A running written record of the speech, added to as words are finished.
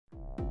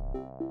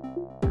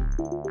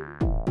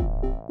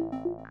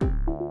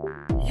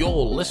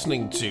You're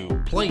listening to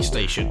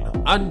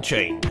PlayStation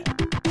Unchained.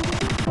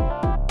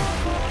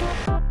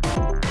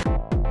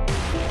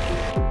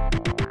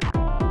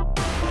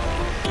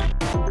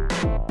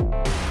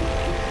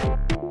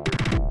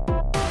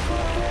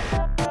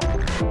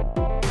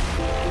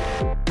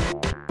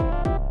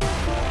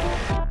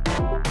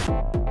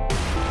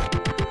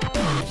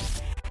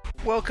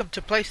 Welcome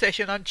to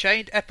PlayStation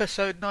Unchained,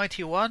 episode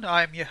 91.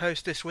 I am your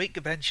host this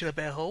week, Ben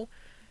Shilabere Hall.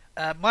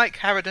 Mike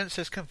Harradence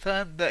has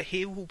confirmed that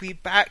he will be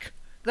back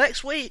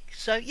next week,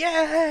 so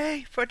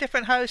yay for a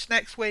different host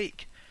next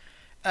week.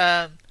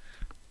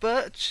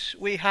 But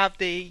we have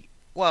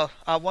our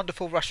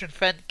wonderful Russian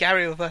friend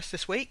Gary with us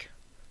this week.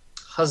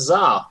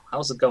 Huzzah!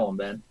 How's it going,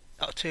 Ben?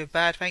 Not too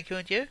bad, thank you,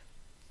 and you?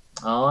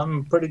 Oh,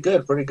 I'm pretty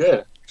good.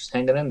 Just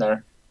hanging in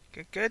there.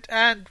 Good.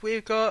 And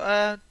we've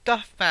got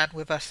Duffman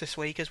with us this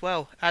week as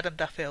well, Adam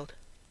Duffield.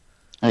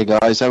 Hey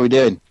guys, how we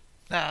doing?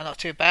 No, not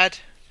too bad.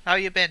 How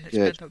you been?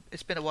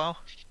 It's been a while.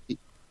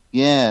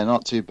 Yeah,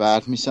 not too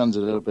bad. My son's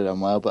a little bit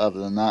unwell, but other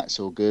than that, it's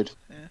all good.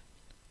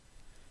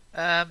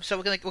 Yeah. So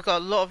we've got a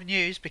lot of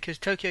news because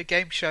Tokyo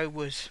Game Show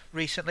was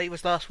recently. It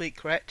was last week,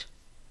 correct?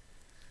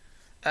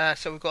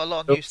 So we've got a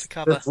lot of news to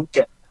cover. This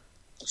weekend.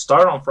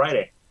 Start on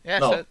Friday. Yeah,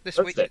 no, so this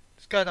Thursday. week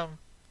it's going on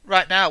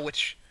right now,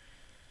 which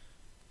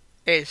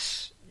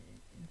is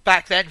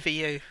back then for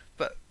you,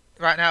 but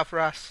right now for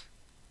us.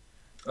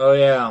 Oh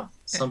yeah,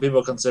 some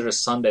people consider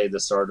Sunday the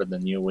start of the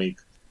new week.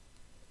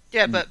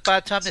 Yeah, but by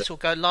the time this will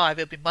go live,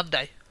 it'll be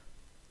Monday.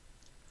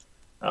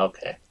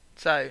 Okay.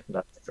 So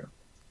That's true.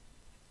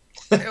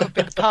 it'll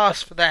be the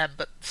past for them,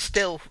 but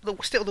still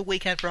the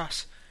weekend for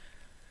us.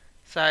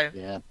 So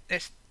Yeah.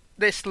 it's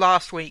this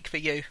last week for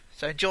you.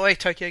 So enjoy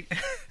Tokyo.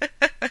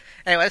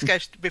 Anyway, let's go.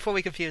 Before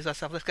we confuse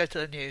ourselves, let's go to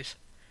the news.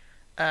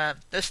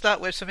 Let's start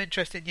with some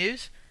interesting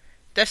news.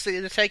 Destiny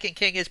the Taken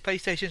King is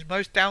PlayStation's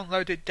most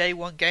downloaded day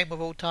one game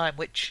of all time,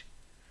 which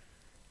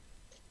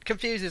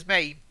confuses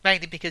me,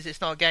 mainly because it's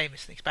not a game,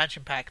 it's an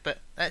expansion pack, but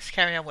let's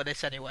carry on with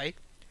this anyway.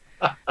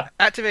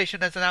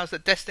 Activision has announced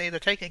that Destiny the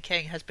Taken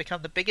King has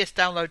become the biggest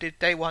downloaded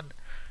day one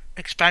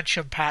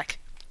expansion pack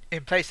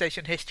in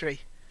PlayStation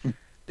history.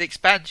 The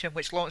expansion,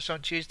 which launched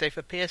on Tuesday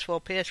for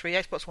PS4,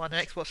 PS3, Xbox One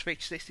and Xbox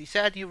 360,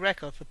 set a new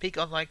record for peak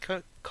online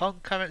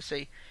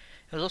concurrency. It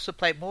has also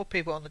played more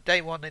people on the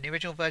day one than the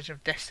original version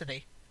of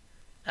Destiny.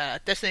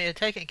 Destiny the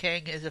Taken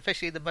King is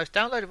officially the most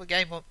downloadable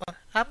game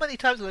how many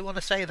times do they want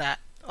to say that?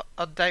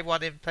 On day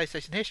one in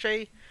PlayStation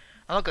history.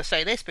 I'm not going to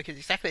say this because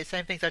it's exactly the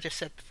same things I just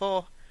said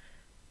before.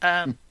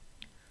 And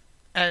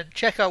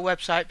check our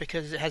website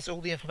because it has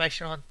all the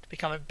information on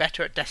becoming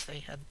better at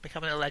Destiny and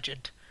becoming a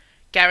legend.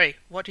 Gary,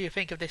 what do you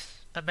think of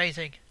this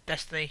amazing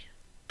Destiny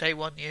day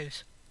one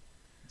news?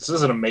 This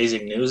isn't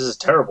amazing news. This is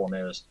terrible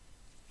news.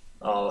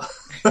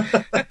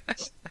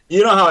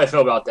 You know how I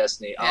feel about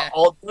Destiny. Yeah.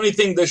 The only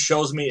thing this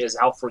shows me is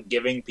how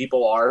forgiving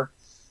people are.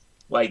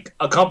 Like,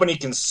 a company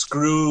can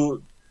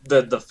screw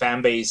the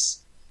fan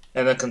base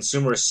and the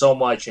consumers so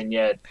much, and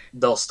yet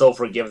they'll still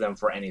forgive them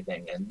for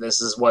anything. And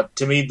this is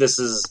this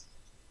is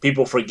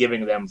people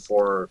forgiving them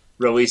for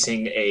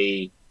releasing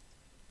a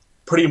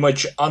pretty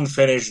much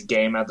unfinished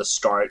game at the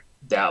start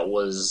that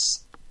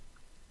was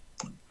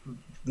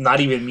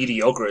not even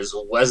mediocre, it was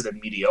less than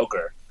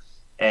mediocre.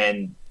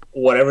 And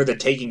whatever the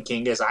Taken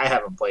King is, I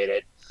haven't played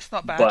it. It's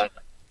not bad. But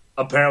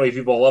apparently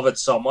people love it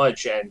so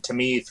much, and to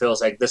me it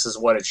feels like this is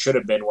what it should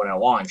have been when it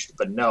launched.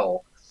 But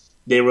no,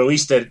 they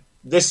released it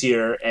this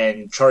year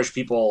and charged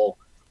people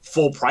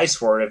full price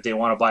for it if they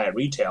want to buy it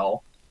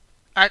retail.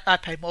 I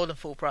paid more than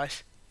full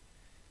price.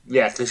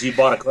 Yeah, because you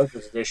bought a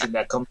collector's edition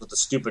that comes with a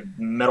stupid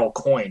metal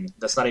coin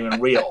that's not even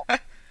real.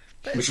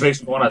 Which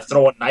makes me want to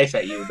throw a knife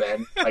at you,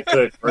 Ben. I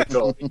could,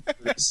 virtually.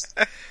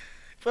 But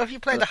if you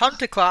played the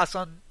Hunter class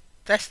on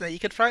Destiny, you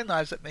could throw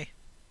knives at me.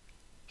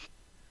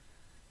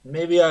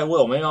 Maybe I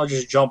will. Maybe I'll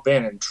just jump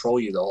in and troll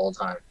you the whole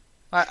time.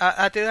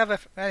 I do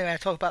have anyway, I'll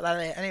talk about that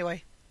later.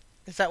 Anyway,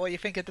 is that what you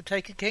think of the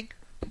Taken King?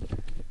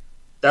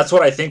 That's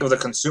what I think of the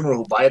consumer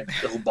who bought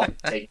the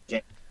Taken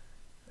King.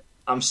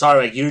 I'm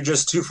sorry, like, you're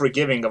just too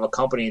forgiving of a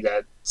company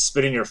that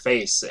spit in your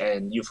face,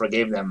 and you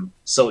forgave them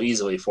so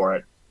easily for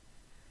it.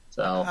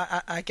 So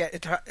I get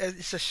it.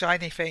 It's a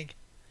shiny thing.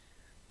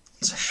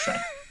 it's a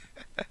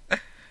shame.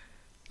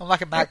 I'm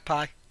like a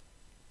magpie.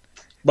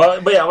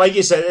 But yeah, like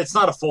you said, it's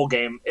not a full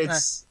game.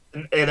 It's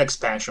an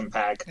expansion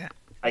pack. Yeah.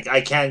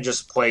 I can't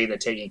just play the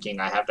Taken King.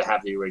 I have to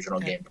have the original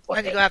game to play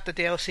And you it. gotta have the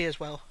DLC as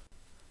well.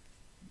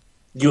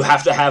 You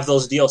have to have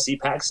those DLC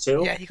packs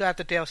too? Yeah, you gotta have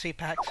the DLC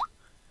packs.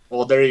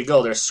 Well, there you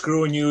go. They're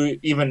screwing you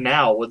even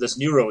now with this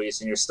new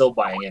release, and you're still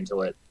buying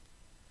into it.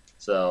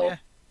 So, Yeah.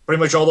 pretty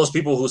much all those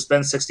people who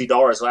spent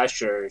 $60 last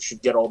year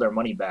should get all their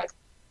money back.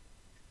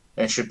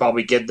 And should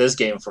probably get this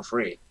game for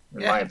free,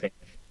 in my opinion.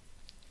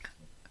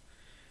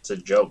 It's a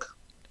joke.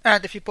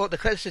 And if you bought the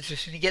collector's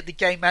edition, you get the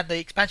game and the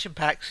expansion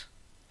packs.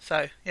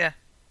 So, yeah.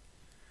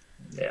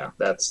 Yeah,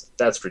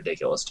 that's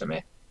ridiculous to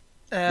me.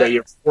 Uh, That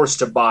you're forced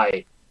to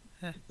buy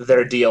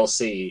their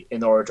DLC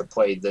in order to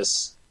play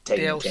this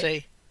Taken DLC.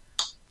 King.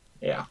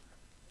 Yeah.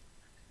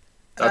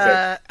 Okay.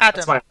 Adam,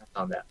 That's my point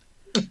on that.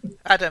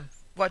 Adam,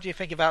 what do you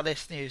think about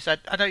this news? I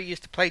know you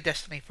used to play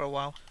Destiny for a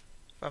while,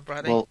 if I'm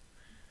right. Well,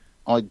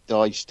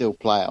 I still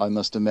play it. I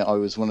must admit, I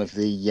was one of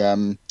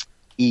the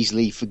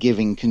easily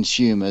forgiving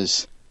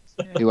consumers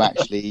who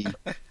actually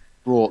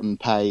brought and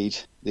paid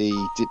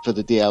for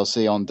the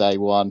DLC on day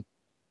one.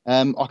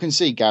 I can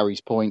see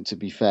Gary's point, to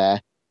be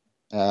fair.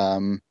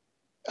 Perhaps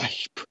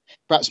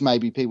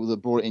maybe people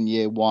that bought it in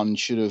year one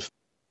should have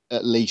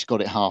at least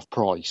got it half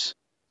price.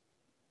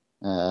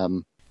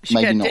 You should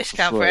maybe get a not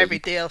discount for free. every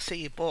DLC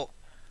you bought.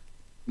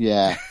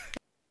 Yeah.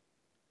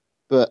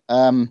 But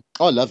I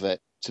love it,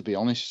 to be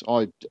honest.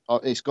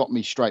 It's got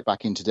me straight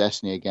back into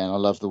Destiny again. I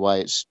love the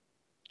way it's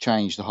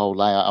changed the whole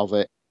layout of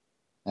it.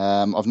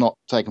 I've not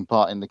taken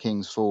part in the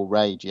King's Fall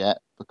raid yet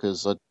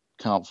because I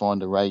can't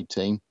find a raid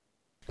team.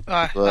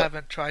 I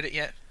haven't tried it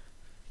yet.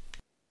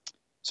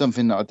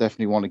 Something that I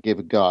definitely want to give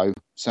a go.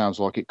 Sounds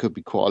like it could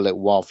be quite a little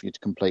while for you to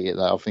complete it,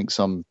 though. I think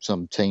some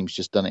teams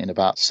just done it in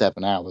about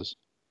 7 hours.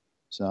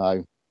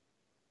 So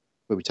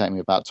probably take me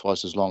about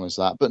twice as long as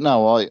that. But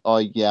no,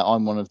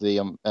 I'm one of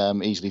the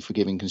easily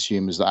forgiving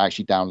consumers that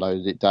actually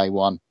downloaded it day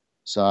one.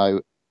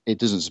 So it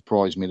doesn't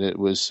surprise me that it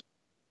was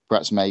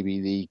perhaps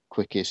maybe the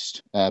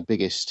quickest,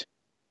 biggest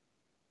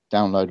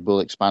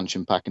downloadable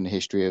expansion pack in the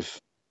history of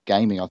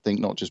gaming. I think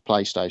not just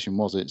PlayStation,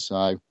 was it?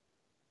 So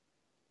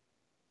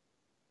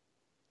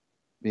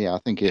yeah, I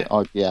think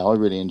I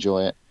really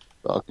enjoy it.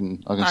 But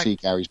I can see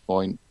Gary's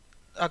point.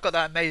 I've got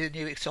that amazing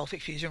new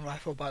exotic fusion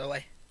rifle, by the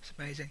way. It's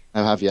amazing.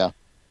 Oh, have you?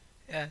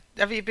 Yeah.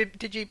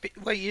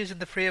 Were you using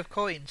the free of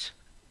coins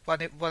while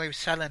he was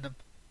selling them?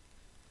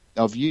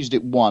 I've used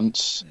it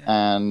once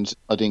and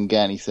I didn't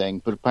get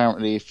anything. But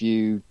apparently, if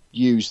you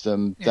use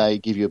them, they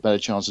give you a better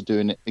chance of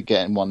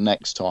getting one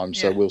next time.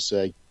 So we'll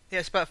see. Yeah,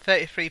 it's about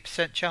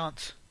 33%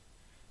 chance.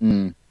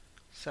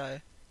 So,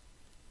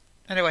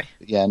 anyway.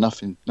 Yeah,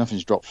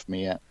 nothing's dropped for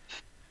me yet.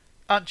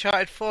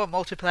 Uncharted 4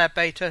 multiplayer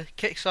beta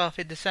kicks off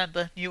in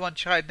December. New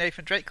Uncharted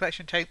Nathan Drake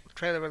Collection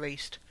trailer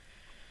released.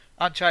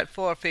 Uncharted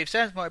 4 Thieves'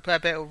 End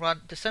multiplayer beta will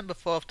run December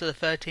 4th to the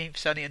 13th.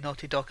 Sony and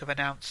Naughty Dog have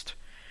announced.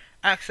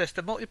 Access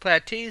the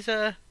multiplayer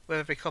teaser with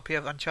every copy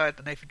of Uncharted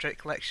the Nathan Drake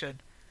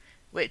Collection,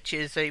 which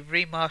is a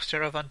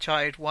remaster of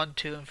Uncharted 1,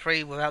 2 and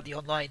 3 without the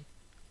online.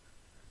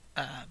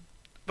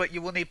 But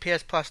you will need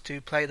PS Plus to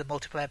play the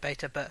multiplayer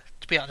beta, but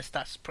to be honest,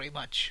 that's pretty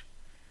much...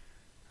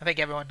 I think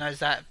everyone knows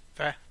that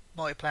for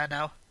multiplayer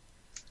now.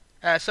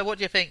 So what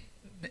do you think,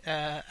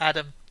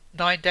 Adam?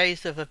 9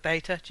 days of a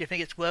beta, do you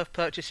think it's worth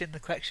purchasing the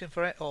collection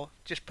for it, or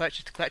just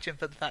purchase the collection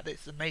for the fact that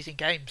it's amazing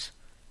games?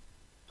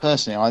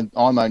 Personally,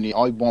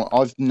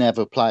 I've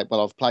never played.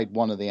 Well, I've played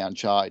one of the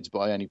Uncharted, but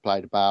I only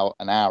played about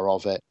an hour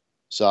of it.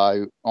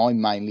 So I'm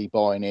mainly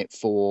buying it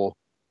for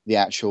the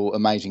actual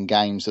amazing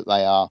games that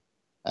they are.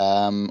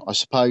 I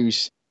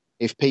suppose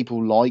if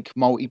people like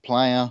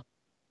multiplayer,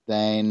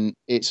 then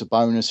it's a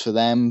bonus for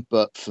them.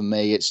 But for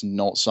me, it's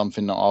not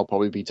something that I'll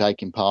probably be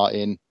taking part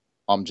in.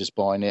 I'm just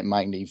buying it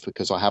mainly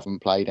because I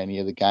haven't played any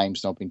of the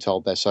games and I've been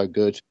told they're so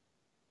good.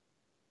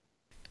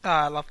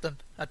 I love them.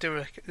 I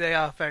do. They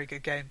are very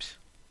good games.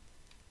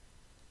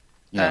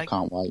 Yeah, I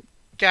can't wait.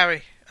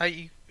 Gary, are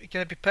you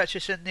going to be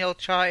purchasing the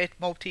Uncharted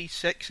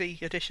Multi-Sexy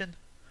Edition?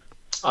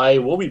 I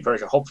will be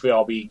purchasing. Hopefully,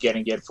 I'll be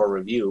getting it for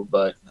review.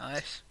 But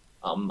nice.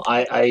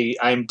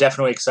 I'm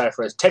definitely excited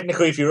for this.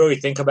 Technically, if you really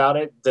think about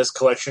it, this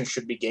collection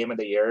should be Game of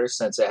the Year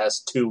since it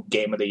has 2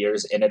 Game of the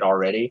Years in it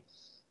already.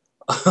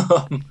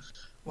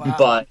 Wow!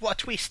 But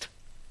what a twist!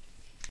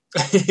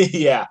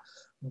 yeah,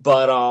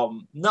 but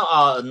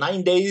no,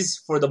 9 days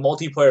for the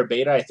multiplayer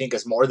beta, I think,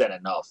 is more than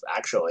enough.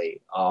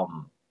 Actually,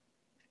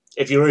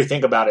 if you really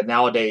think about it,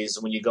 nowadays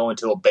when you go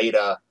into a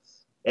beta,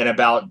 in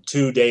about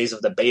 2 days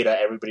of the beta,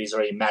 everybody's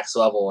already max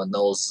level and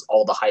knows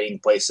all the hiding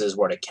places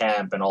where to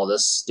camp and all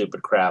this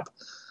stupid crap.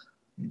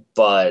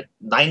 But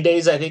 9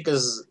 days, I think,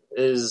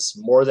 is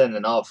more than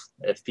enough.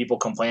 If people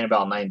complain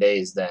about 9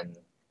 days, then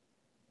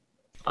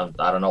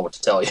I don't know what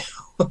to tell you.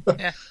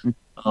 Yeah.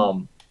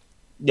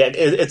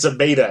 It's a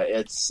beta.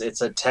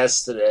 It's a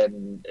test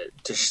and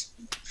to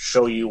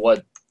show you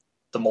what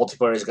the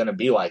multiplayer is going to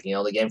be like. You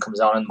know, the game comes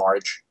out in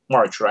March,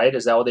 right?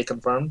 Is that what they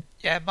confirmed?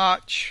 Yeah,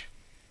 March.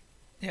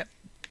 Yep.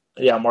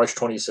 Yeah, March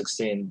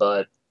 2016.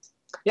 But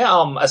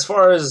yeah, as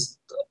far as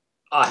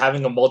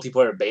having a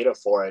multiplayer beta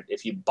for it,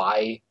 if you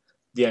buy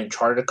the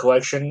Uncharted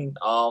collection,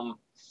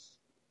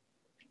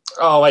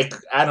 like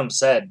Adam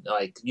said,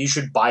 like you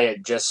should buy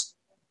it just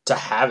to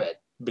have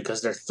it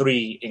because they're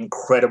 3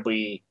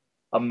 incredibly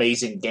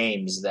amazing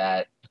games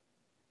that,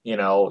 you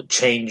know,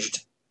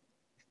 changed,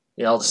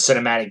 you know, the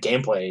cinematic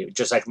gameplay,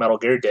 just like Metal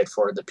Gear did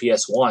for the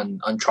PS1.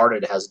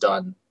 Uncharted has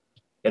done,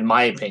 in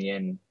my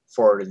opinion,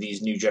 for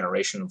these new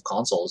generation of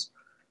consoles.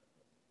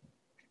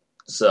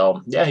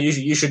 So yeah,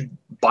 you should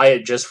buy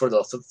it just for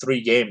the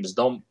 3 games.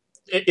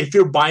 If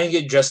you're buying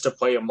it just to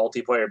play a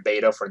multiplayer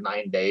beta for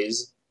 9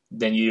 days,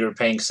 then you're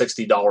paying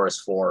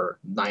 $60 for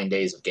 9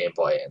 days of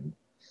gameplay, and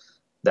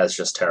that's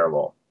just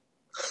terrible,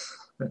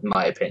 in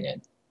my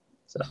opinion.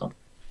 So,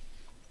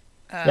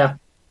 yeah.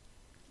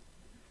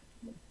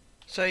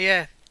 So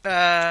yeah,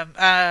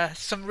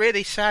 some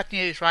really sad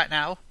news right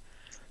now.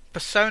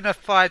 Persona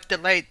 5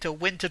 delayed till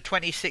winter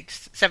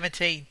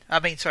 2017.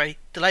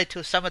 Delayed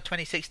till summer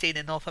 2016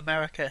 in North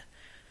America,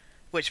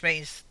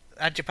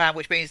 and Japan,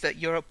 which means that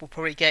Europe will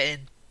probably get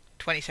in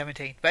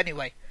 2017. But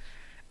anyway,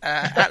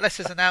 Atlas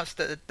has announced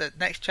that the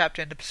next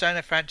chapter in the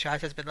Persona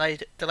franchise has been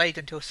delayed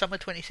until summer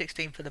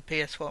 2016 for the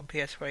PS4 and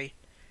PS3.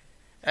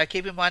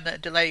 Keep in mind that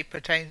the delay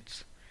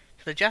pertains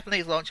to the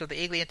Japanese launch of the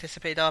eagerly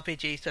anticipated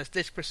RPG, thus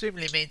this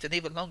presumably means an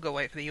even longer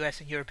wait for the US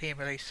and European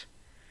release.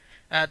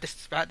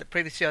 Despite the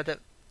previous year that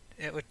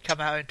it would come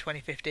out in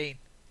 2015.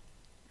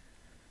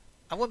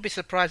 I wouldn't be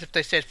surprised if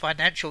they said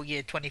financial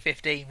year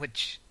 2015,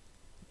 which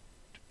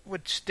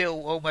would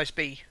still almost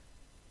be...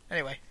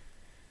 Anyway.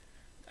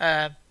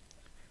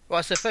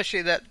 Whilst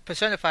officially that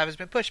Persona 5 has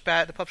been pushed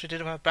back, the publisher did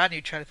have a brand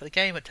new trailer for the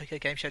game at Tokyo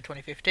Game Show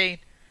 2015.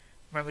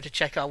 Remember to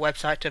check our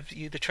website to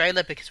view the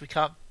trailer, because we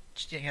can't,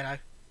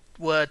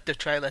 word the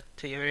trailer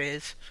to your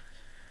ears.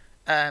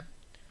 So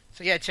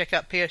yeah, check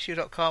out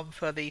psu.com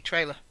for the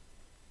trailer.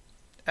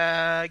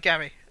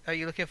 Gary, are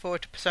you looking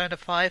forward to Persona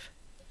 5?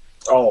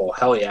 Oh,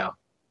 hell yeah.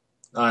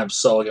 I'm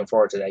so looking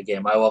forward to that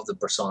game. I love the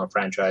Persona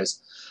franchise.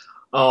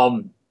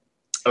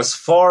 As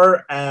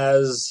far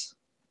as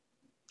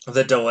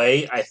the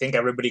delay, I think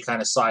everybody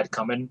kind of saw it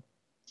coming,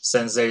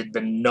 since there'd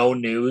been no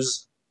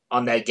news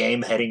on that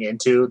game heading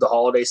into the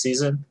holiday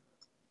season.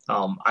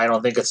 I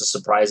don't think it's a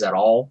surprise at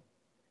all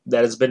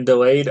that it's been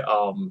delayed.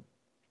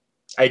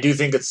 I do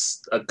think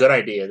it's a good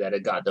idea that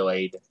it got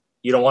delayed.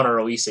 You don't want to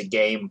release a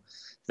game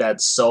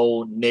that's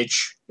so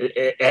niche.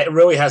 It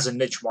really has a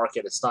niche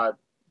market. It's not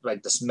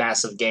like this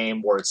massive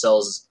game where it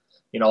sells,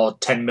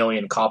 10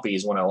 million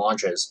copies when it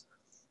launches.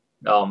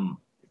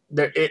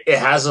 It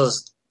has a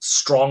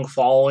strong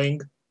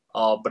following,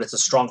 but it's a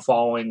strong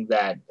following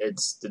that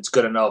it's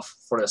good enough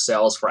for the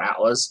sales for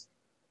Atlas.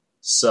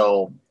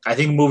 So I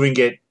think moving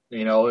it,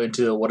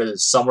 into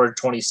summer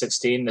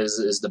 2016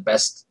 is the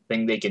best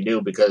thing they can do,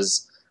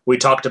 because we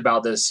talked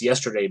about this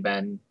yesterday,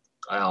 Ben,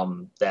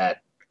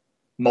 that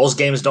most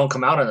games don't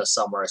come out in the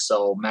summer,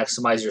 so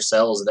maximize your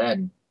sales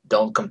then.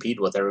 Don't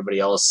compete with everybody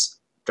else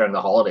during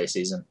the holiday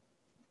season.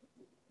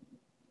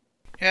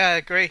 Yeah, I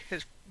agree.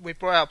 We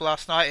brought up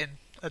last night in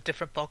a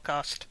different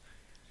podcast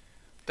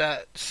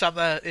that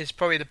summer is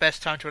probably the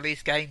best time to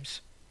release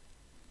games.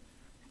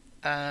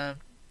 And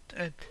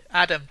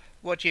Adam,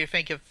 what do you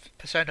think of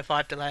Persona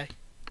 5 delay?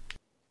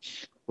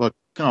 Well,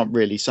 I can't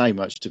really say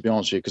much, to be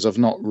honest with you, because I've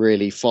not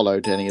really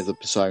followed any of the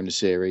Persona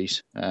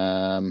series.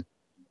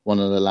 One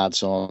of the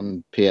lads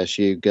on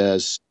PSU,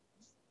 Gers,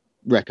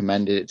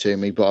 recommended it to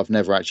me, but I've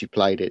never actually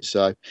played it.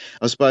 So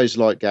I suppose,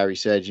 like Gary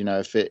said,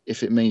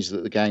 if it means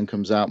that the game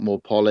comes out more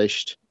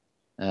polished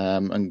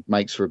and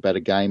makes for a better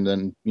game,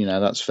 then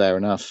that's fair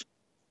enough.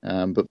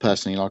 But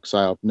personally, like I say,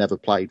 I've never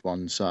played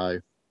one, so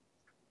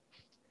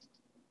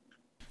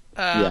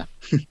yeah.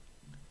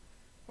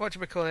 What do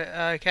we call it?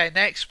 Okay,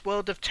 next,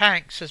 World of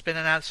Tanks has been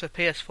announced for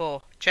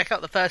PS4. Check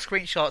out the first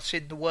screenshots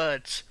in the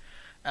words.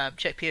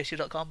 Check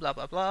psu.com, blah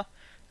blah blah.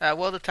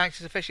 World of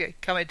Tanks is officially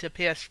coming to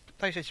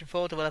PlayStation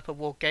 4. Developer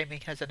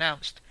Wargaming has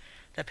announced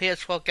the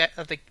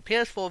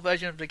PS4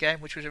 version of the game,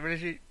 which was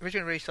originally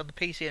released on the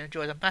PC and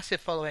enjoys a massive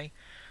following,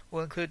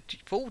 will include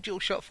full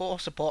DualShock 4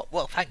 support.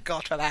 Well, thank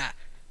God for that.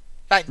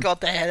 Thank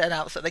God they had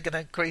announced that they're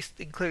going to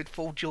include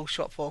full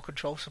DualShock 4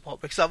 control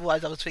support, because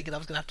otherwise I was thinking I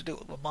was going to have to do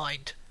it with my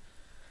mind.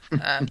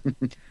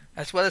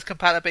 As well as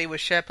compatibility with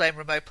share play and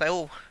remote play.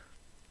 Oh,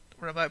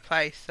 remote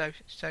play, so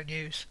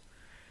news.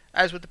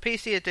 As with the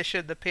PC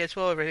edition, the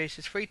PS4 release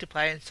is free to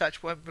play and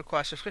such won't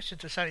require subscription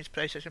to Sony's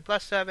PlayStation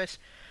Plus service.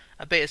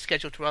 A beta is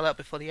scheduled to roll out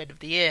before the end of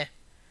the year.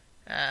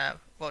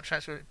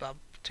 Transfer by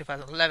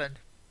 2011.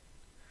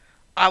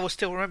 I will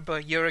still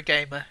remember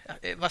Eurogamer.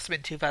 It must have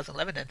been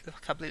 2011 then. I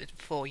can't believe it's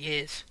 4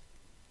 years.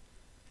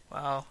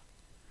 Wow.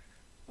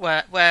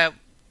 Where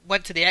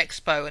went to the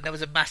expo and there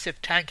was a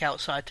massive tank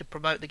outside to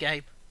promote the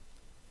game.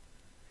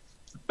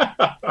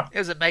 It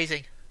was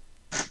amazing.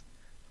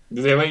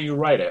 Did they let you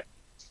write it?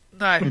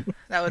 No,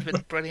 that would have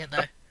been brilliant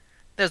though.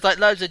 There's like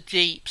loads of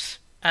jeeps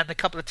and a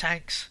couple of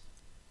tanks.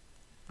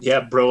 Yeah,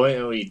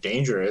 brilliantly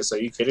dangerous. Are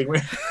you kidding me?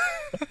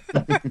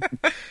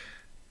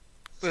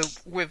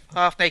 with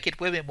half-naked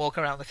women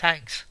walking around the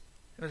tanks.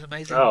 It was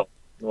amazing. Oh,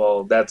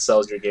 well, that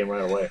sells your game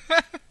right away.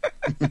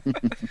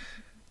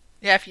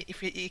 Yeah,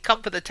 if you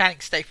come for the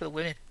tanks, stay for the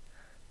women.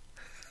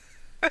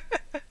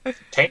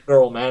 Tank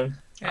Girl, man.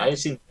 Yeah. I've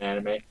seen the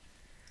anime.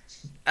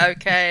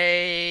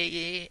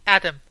 Okay,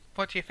 Adam,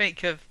 what do you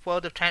think of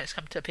World of Tanks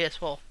coming to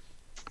PS4? Well,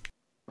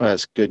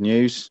 that's good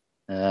news.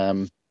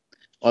 I've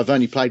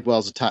only played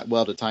World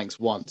of Tanks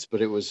once,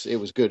 but it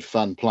was good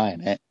fun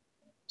playing it.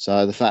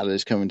 So the fact that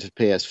it's coming to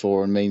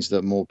PS4 and means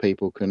that more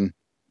people can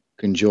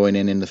join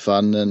in the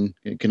fun, then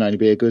it can only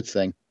be a good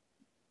thing.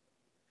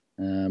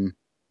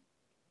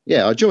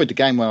 Yeah, I enjoyed the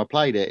game when I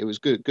played it. It was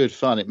good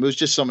fun. It was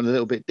just something a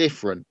little bit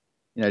different,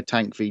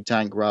 tank v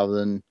tank rather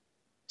than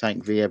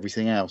tank v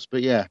everything else.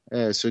 But yeah,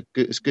 it's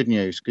good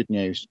news. Good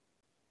news.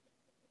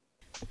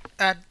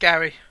 And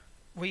Gary,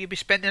 will you be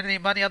spending any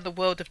money on the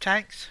World of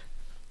Tanks?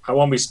 I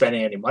won't be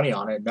spending any money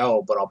on it,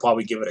 no, but I'll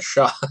probably give it a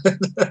shot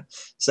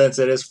since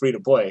it is free to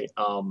play.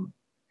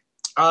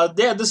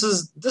 Yeah, this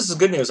is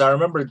good news. I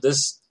remember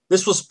this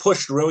was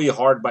pushed really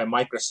hard by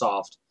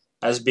Microsoft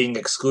as being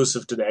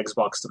exclusive to the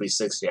Xbox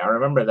 360. I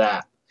remember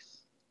that,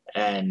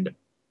 and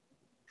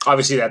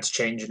obviously that's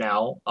changed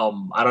now.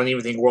 I don't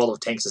even think World of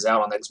Tanks is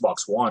out on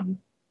Xbox One,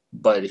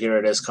 but here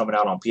it is coming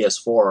out on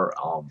PS4.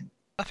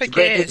 I think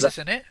it is,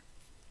 isn't it?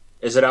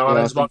 Is it out on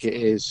I Xbox? think it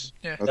is.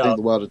 Yeah. I think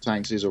the World of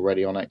Tanks is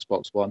already on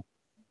Xbox One.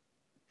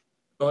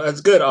 Well,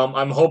 that's good.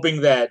 I'm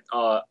hoping that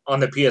on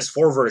the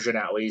PS4 version,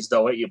 at least,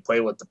 they'll let you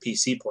play with the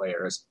PC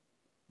players,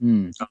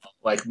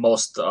 like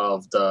most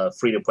of the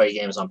free-to-play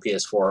games on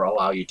PS4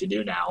 allow you to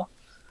do now.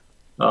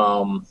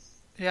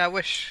 Yeah, I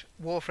wish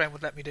Warframe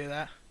would let me do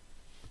that.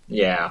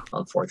 Yeah,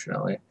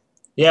 unfortunately.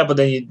 Yeah, but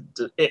then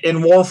in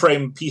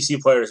Warframe, PC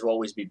players will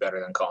always be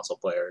better than console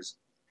players.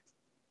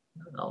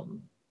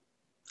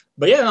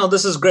 But yeah, no,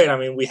 this is great. I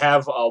mean, we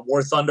have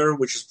War Thunder,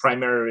 which is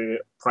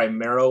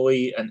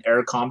primarily an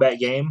air combat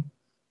game,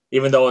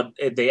 even though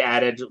they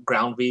added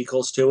ground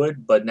vehicles to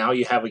it. But now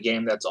you have a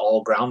game that's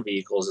all ground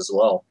vehicles as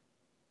well.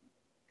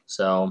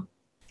 So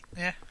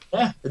yeah,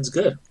 it's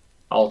good.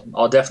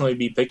 I'll definitely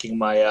be picking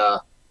my.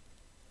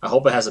 I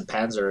hope it has a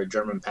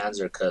German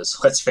Panzer, because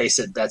let's face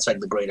it, that's like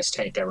the greatest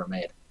tank ever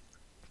made.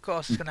 Of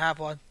course, it's gonna have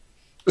one.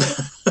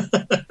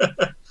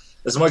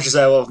 As much as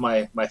I love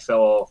my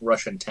fellow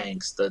Russian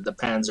tanks, the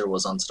Panzer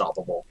was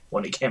unstoppable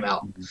when it came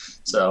out.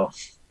 So,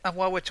 and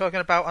while we're talking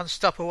about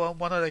unstoppable and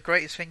one of the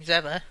greatest things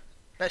ever,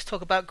 let's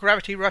talk about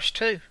Gravity Rush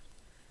 2,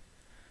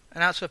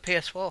 announced for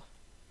PS4.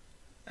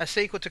 A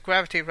sequel to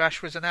Gravity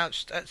Rush was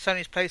announced at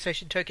Sony's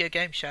PlayStation Tokyo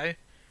Game Show,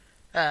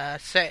 and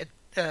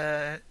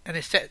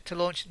is set to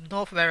launch in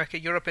North America,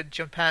 Europe, and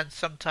Japan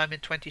sometime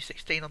in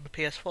 2016 on the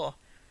PS4.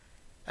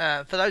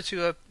 For those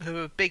who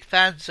are big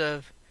fans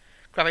of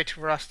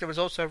Gravity Rush, there was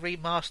also a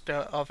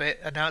remaster of it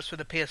announced for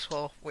the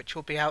PS4, which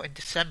will be out in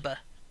December.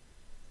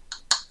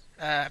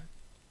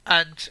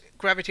 And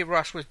Gravity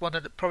Rush was one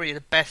of probably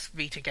the best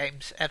Vita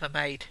games ever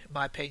made, in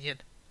my opinion.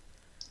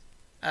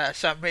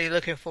 So I'm really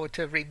looking forward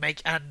to the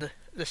remake and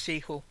the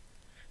sequel,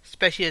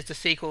 especially as the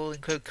sequel will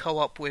include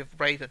co-op with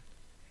Raven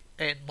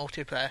in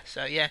multiplayer.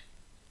 So yeah,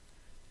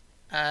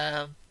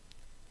 I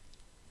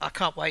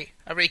can't wait.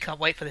 I really can't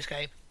wait for this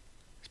game.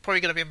 It's probably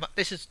going to be.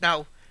 This is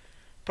now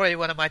probably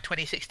one of my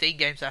 2016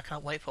 games that I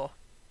can't wait for.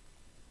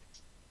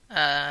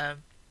 And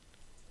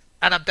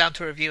I'm down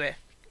to review it,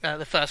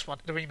 the first one,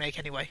 the remake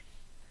anyway.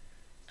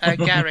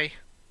 Gary,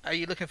 are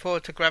you looking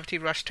forward to Gravity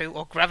Rush 2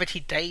 or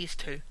Gravity Days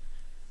 2?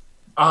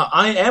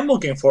 I am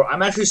looking for it.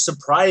 I'm actually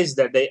surprised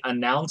that they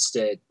announced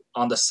it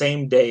on the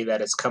same day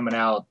that it's coming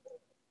out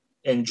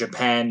in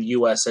Japan,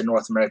 US, and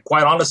North America.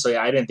 Quite honestly,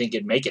 I didn't think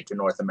it'd make it to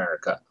North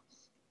America.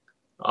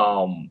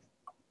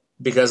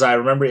 Because I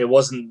remember it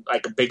wasn't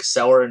like a big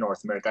seller in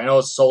North America. I know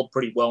it sold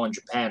pretty well in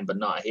Japan, but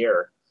not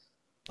here.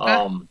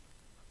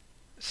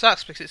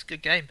 Sucks because it's a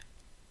good game.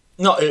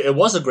 No, it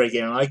was a great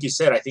game. Like you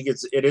said, I think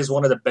it is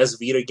one of the best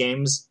Vita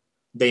games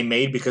they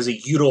made because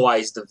it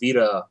utilized the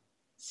Vita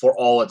for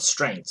all its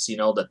strengths. You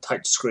know, the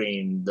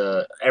touchscreen,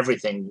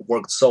 everything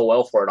worked so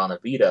well for it on the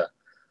Vita.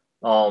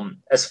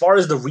 As far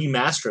as the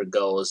remaster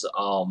goes,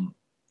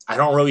 I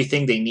don't really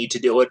think they need to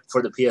do it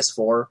for the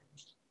PS4.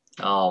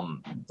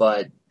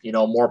 But you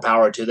know, more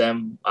power to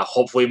them.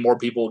 Hopefully more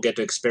people will get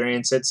to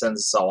experience it,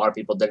 since a lot of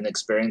people didn't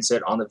experience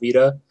it on the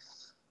Vita.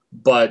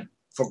 But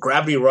for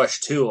Gravity Rush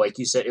 2, like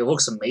you said, it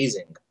looks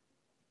amazing.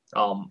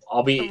 The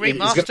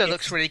remaster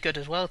looks really good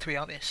as well, to be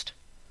honest.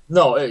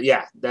 No,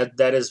 yeah,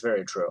 that is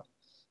very true.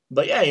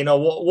 But yeah, you know,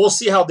 we'll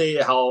see how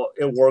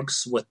it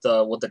works with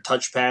the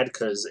touchpad,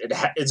 because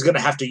it's going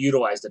to have to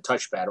utilize the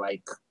touchpad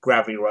like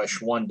Gravity Rush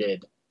 1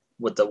 did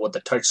with the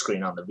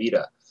touchscreen on the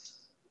Vita.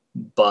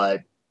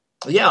 But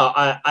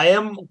yeah, I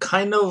am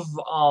kind of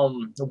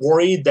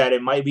worried that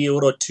it might be a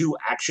little too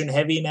action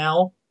heavy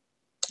now.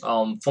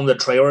 From the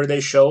trailer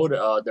they showed,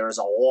 there's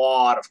a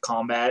lot of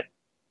combat,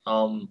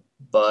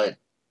 but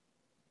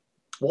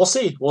we'll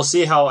see. We'll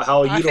see how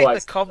I utilized.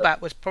 think the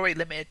combat was probably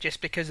limited just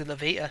because of the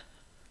Vita.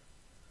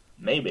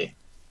 Maybe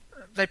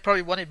they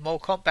probably wanted more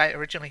combat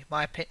originally. In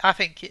my opinion, I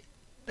think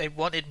they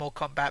wanted more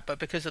combat, but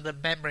because of the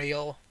memory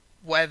or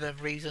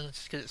whatever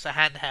reasons, because it's a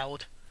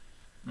handheld.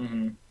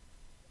 Mm-hmm.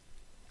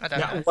 I don't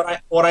know.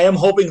 What I am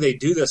hoping they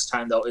do this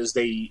time though is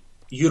they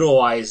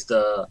utilize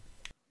the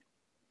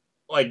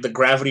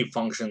gravity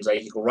functions,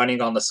 like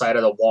running on the side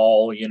of the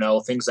wall, you know,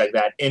 things like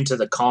that, into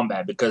the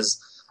combat.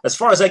 Because as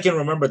far as I can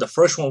remember, the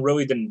first one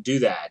really didn't do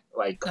that.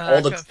 I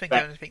don't think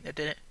they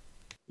did it.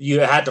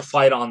 You had to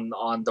fight on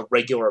the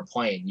regular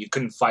plane. You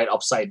couldn't fight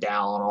upside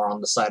down or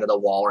on the side of the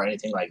wall or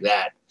anything like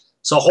that.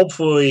 So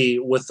hopefully,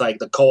 with like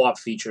the co-op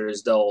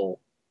features, they'll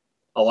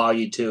allow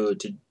you to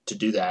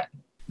do that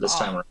this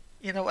time around.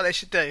 You know what they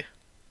should do?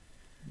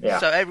 Yeah.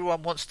 So everyone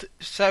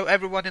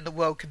in the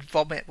world can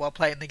vomit while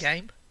playing the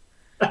game.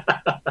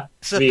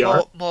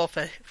 Support more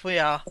for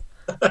VR.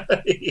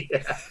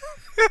 Yeah.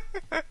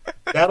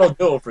 That'll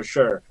do it for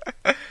sure.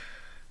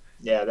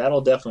 Yeah,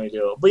 that'll definitely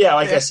do it. But yeah,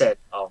 like I said,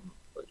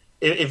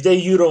 if they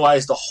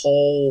utilize the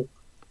whole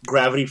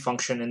gravity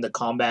function in the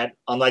combat,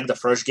 unlike the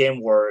first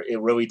game where it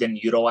really didn't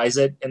utilize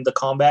it in the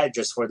combat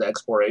just for the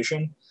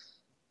exploration,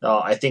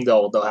 I think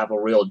they'll have a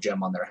real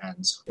gem on their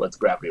hands with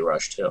Gravity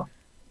Rush too.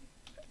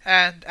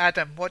 And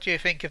Adam, what do you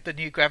think of the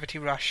new Gravity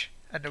Rush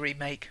and the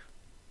remake?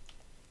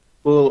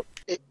 Well,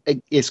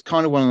 it's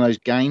kind of one of those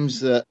games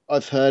that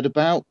I've heard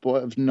about,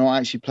 but I've not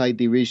actually played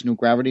the original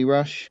Gravity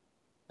Rush.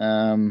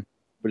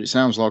 But it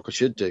sounds like I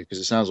should do, because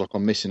it sounds like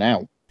I'm missing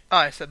out.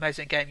 Oh, it's an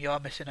amazing game. You are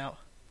missing out.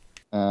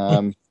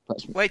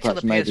 Wait till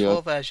the perhaps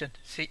PS4 version.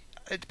 See,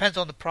 it depends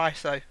on the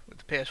price though with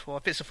the PS4.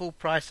 If it's a full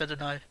price, I don't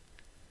know.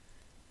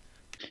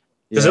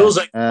 Because it was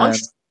like launch,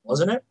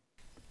 wasn't it?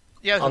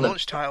 Yeah, it was a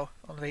launch title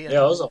on the Vita.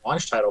 Yeah, it was a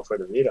launch title for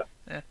the Vita.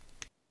 Yeah.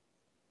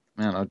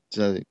 Man, I'd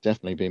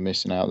definitely be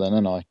missing out then,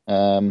 hadn't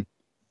I?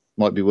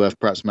 Might be worth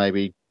perhaps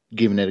maybe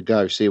giving it a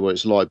go, see what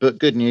it's like. But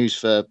good news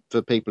for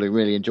people who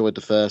really enjoyed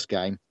the first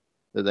game,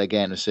 that they're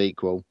getting a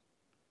sequel.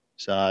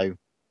 So,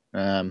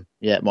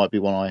 it might be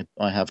one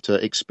I have to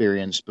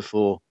experience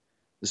before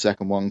the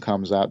second one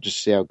comes out, just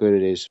to see how good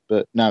it is.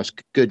 But no, it's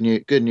good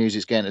news. Good news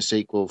is getting a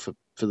sequel for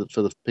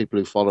the people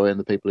who follow it and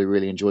the people who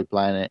really enjoy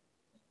playing it.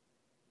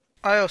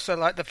 I also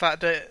like the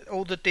fact that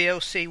all the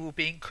DLC will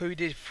be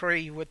included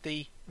free with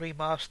the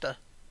remaster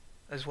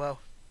as well.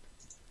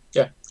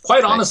 Yeah,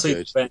 quite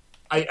honestly, Ben,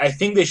 I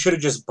think they should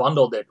have just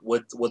bundled it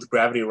with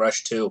Gravity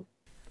Rush 2.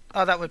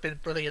 Oh, that would have been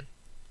brilliant.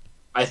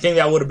 I think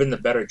that would have been the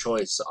better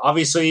choice.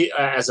 Obviously,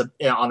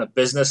 on a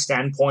business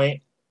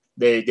standpoint,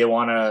 they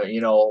want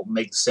to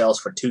make sales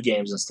for 2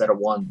 games instead of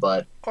 1.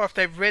 But or if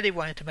they really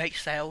wanted to make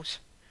sales,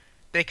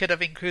 they could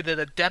have included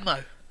a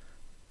demo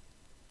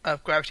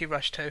of Gravity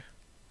Rush 2.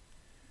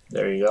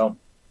 There you go.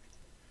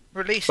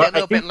 Release it a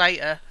little bit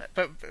later,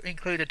 but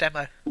include a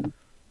demo.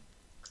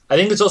 I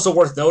think it's also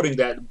worth noting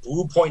that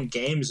Blue Point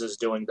Games is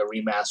doing the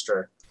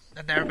remaster.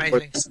 And they're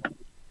amazing.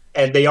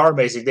 And they are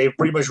amazing. They've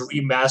pretty much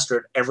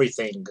remastered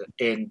everything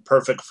in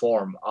perfect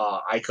form.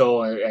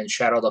 Ico and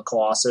Shadow of the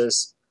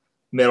Colossus,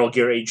 Metal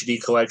Gear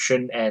HD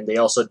Collection, and they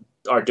also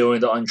are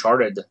doing the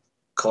Uncharted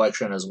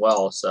Collection as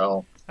well.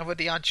 So, and with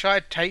the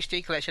Uncharted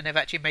HD Collection, they've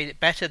actually made it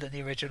better than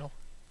the original.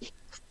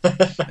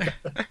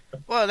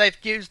 Well, they've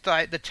used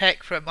the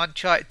tech from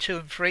Uncharted 2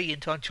 and 3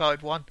 into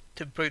Uncharted 1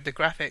 to improve the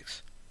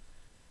graphics.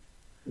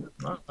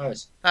 Oh,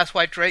 nice. That's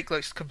why Drake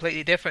looks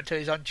completely different to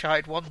his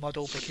Uncharted 1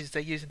 model, because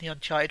they're using the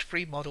Uncharted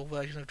 3 model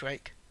version of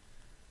Drake.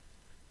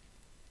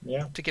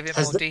 Yeah. To give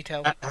him more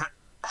detail.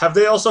 Have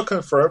they also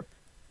confirmed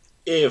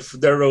if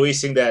they're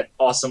releasing that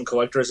awesome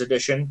collector's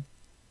edition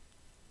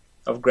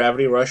of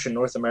Gravity Rush in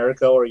North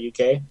America or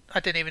UK? I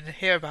didn't even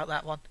hear about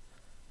that one.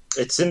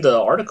 It's in the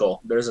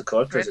article. There's a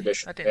collector's Really?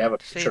 edition. I didn't They have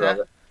a see picture that.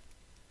 of it.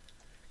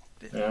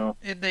 Yeah.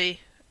 In the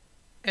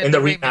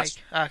remake.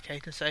 remake. Okay,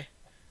 to say.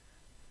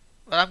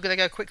 Well, I'm going to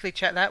go quickly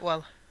check that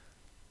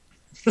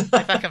if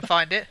I can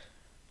find it.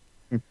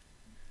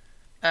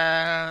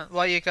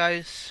 While you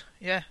guys...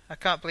 Yeah, I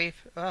can't believe...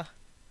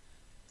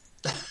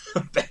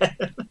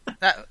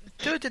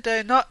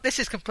 This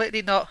is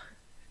completely not...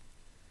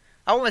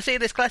 I want to see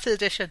this collector's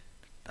edition.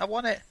 I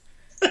want it.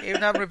 Even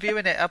though I'm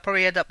reviewing it, I'll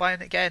probably end up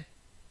buying it again.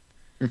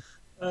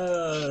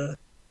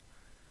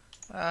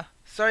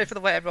 Sorry for the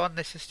wait, everyone.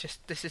 This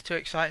is too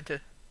exciting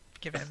to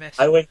give it a miss.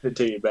 I linked it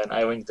to you, Ben.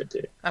 I linked it to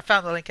you. I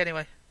found the link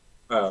anyway.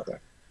 Oh, okay.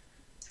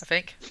 I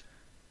think.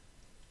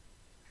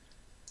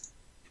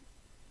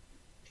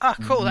 Ah,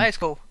 cool. Mm-hmm. That is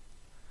cool.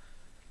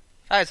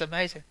 That is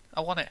amazing.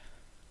 I want it.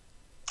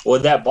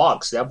 Well, that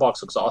box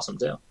looks awesome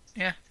too.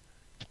 Yeah.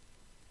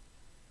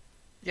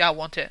 Yeah, I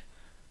want it.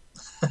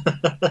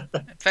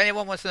 If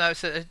anyone wants to know,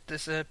 so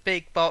there's a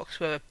big box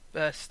with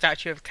a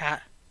statue of a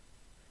cat.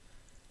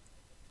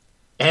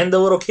 And the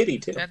little kitty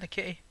too. And the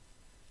kitty.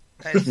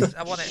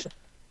 I want it.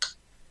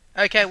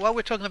 Okay, well,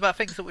 we're talking about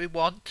things that we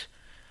want,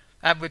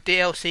 and with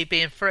DLC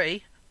being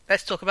free,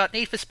 let's talk about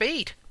Need for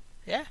Speed.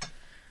 Yeah.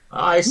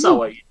 I saw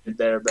what you did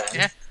there, Ben.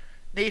 Yeah.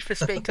 Need for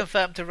Speed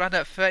confirmed to run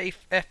at 30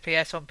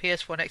 FPS on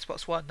PS4 and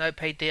Xbox One, no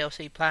paid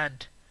DLC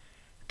planned.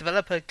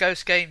 Developer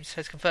Ghost Games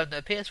has confirmed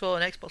that the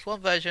PS4 and Xbox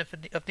One version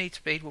of Need for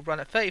Speed will run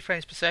at 30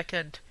 frames per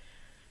second,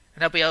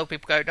 and there'll be old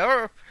people going,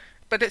 "Oh,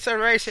 but it's a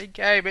racing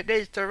game, it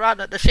needs to run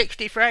at the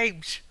 60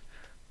 frames."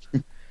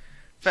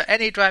 For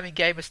any driving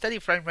game, a steady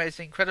frame rate is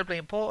incredibly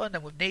important,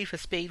 and with Need for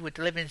Speed, we're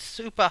delivering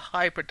super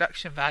high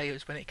production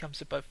values when it comes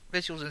to both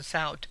visuals and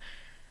sound,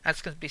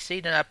 as can be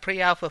seen in our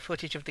pre-alpha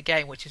footage of the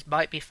game, which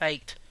might be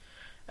faked.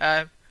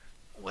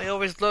 We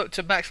always look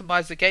to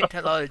maximise the game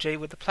technology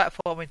with the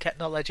platforming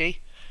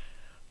technology.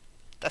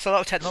 That's a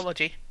lot of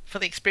technology for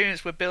the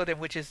experience we're building,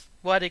 which is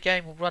why the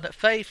game will run at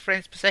 30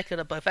 frames per second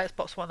on both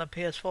Xbox One and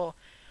PS4.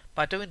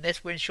 By doing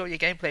this, we ensure your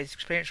gameplay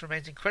experience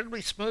remains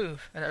incredibly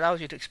smooth and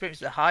allows you to experience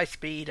the high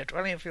speed,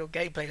 adrenaline-filled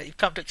gameplay that you've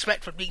come to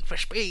expect from Need for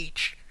Speed.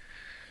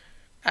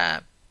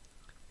 The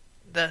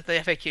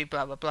FAQ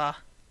blah blah blah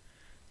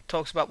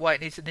talks about why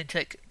it needs an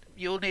internet.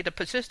 You'll need a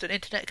persistent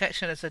internet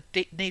connection, as a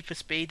Need for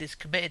Speed is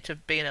committed to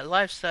being a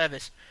live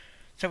service,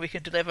 so we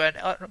can deliver an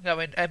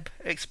ongoing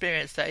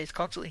experience that is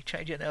constantly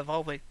changing and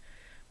evolving.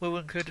 will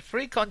include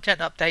free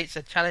content updates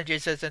and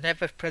challenges as an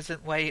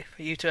ever-present way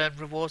for you to earn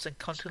rewards and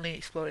constantly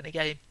exploring the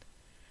game.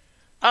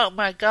 Oh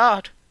my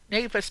god!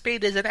 Need for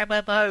Speed is an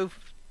MMO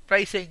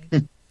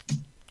racing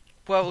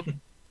world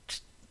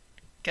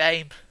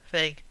game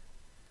thing.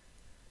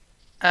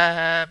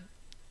 Adam,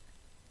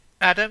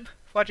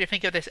 what do you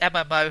think of this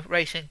MMO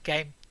racing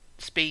game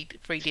Speed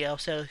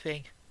 3DLC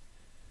thing?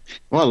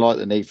 Well, I like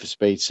the Need for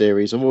Speed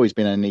series. I've always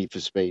been a Need for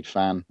Speed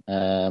fan,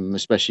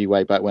 especially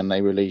way back when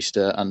they released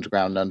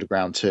Underground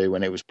 2,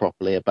 when it was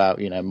properly about,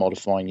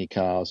 modifying your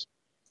cars.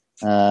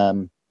 So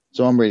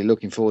I'm really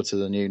looking forward to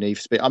the new Need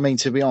for Speed. I mean,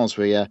 to be honest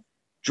with you,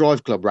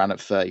 Drive Club ran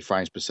at 30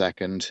 frames per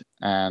second,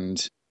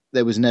 and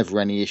there was never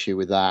any issue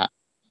with that.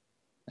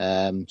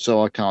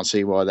 So I can't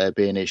see why there'd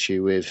be an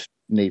issue with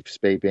Need for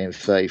Speed being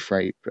 30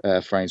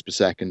 frames per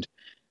second.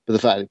 But the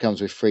fact that it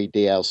comes with free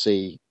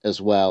DLC as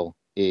well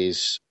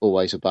is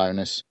always a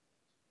bonus.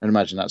 And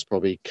imagine that's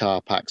probably car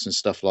packs and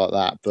stuff like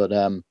that. But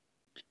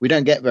we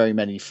don't get very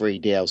many free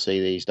DLC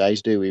these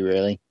days, do we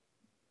really?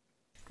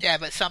 Yeah,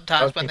 but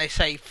sometimes when they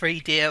say free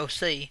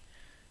DLC,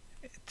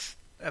 it's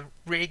a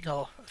ring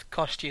or a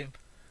costume.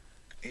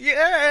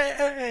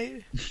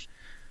 Yay!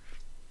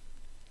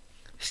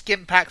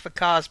 Skin pack for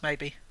cars,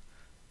 maybe.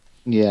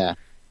 Yeah.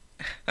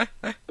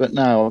 But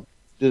no,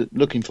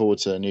 looking forward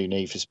to a new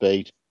Need for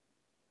Speed.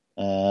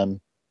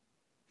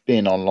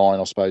 Being online,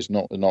 I suppose,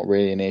 not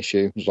really an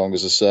issue, as long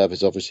as the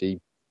servers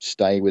obviously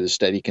stay with a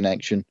steady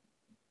connection.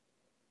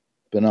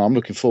 But no, I'm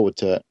looking forward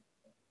to it.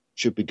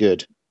 Should be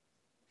good.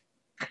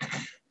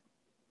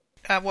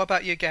 What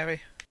about you,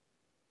 Gary?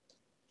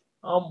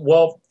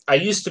 Well, I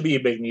used to be a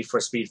big Need for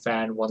Speed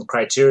fan when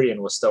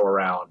Criterion was still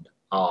around.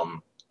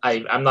 I'm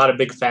not a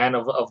big fan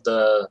of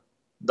the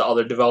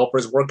other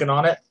developers working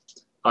on it.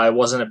 I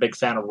wasn't a big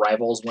fan of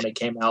Rivals when it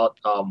came out.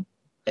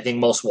 I think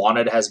Most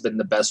Wanted has been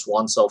the best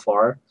one so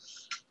far.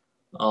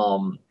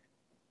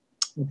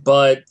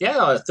 But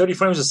yeah, 30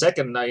 frames a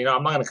second, I'm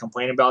not going to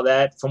complain about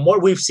that. From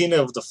what we've seen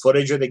of the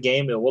footage of the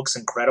game, it looks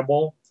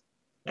incredible.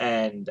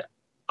 And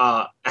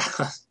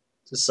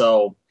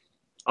so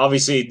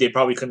obviously they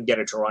probably couldn't get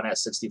it to run at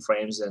 60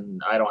 frames,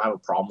 and I don't have a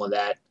problem with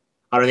that.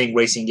 I don't think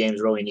racing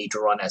games really need to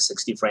run at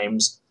 60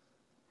 frames.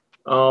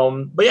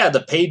 But yeah,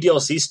 the paid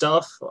DLC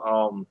stuff,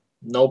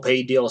 no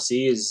paid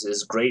DLC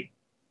is great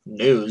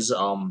news.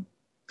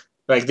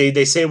 Like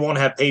they say it won't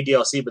have paid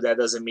DLC, but that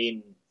doesn't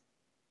mean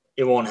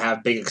it won't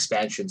have big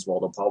expansions. Well,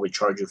 they'll probably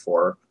charge you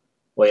for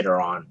later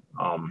on.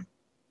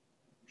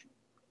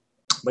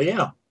 But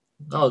yeah,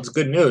 no, it's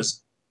good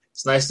news.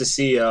 It's nice to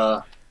see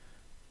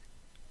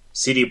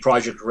CD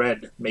Projekt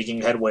Red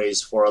making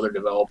headways for other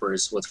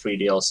developers with free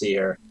DLC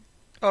here.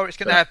 Or it's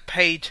going to have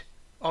paid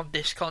on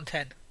this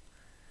content.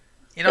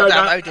 You're not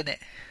downloading it.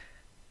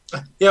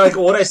 Yeah, like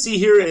what I see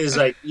here is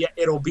like, yeah,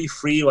 it'll be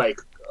free, like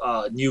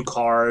new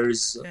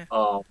cars,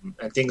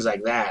 and things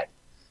like that.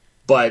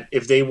 But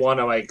if they want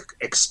to like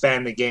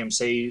expand the game,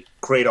 say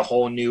create a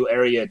whole new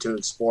area to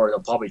explore, they'll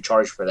probably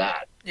charge for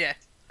that. Yeah.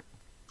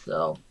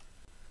 So.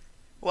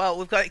 Well,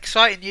 we've got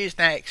exciting news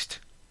next.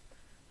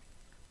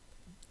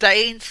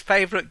 Dane's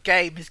favourite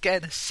game is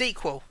getting a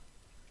sequel,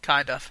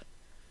 kind of.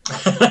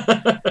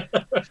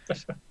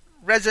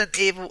 Resident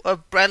Evil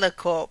Umbrella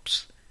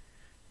Corps.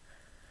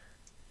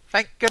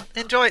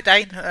 Enjoy it,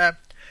 Dane.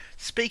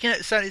 Speaking at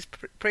Sony's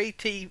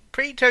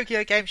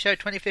pre-Tokyo Game Show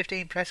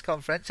 2015 press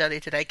conference earlier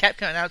today,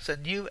 Capcom announced a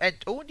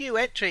all-new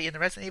entry in the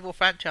Resident Evil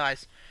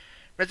franchise,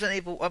 Resident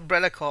Evil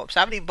Umbrella Corps. I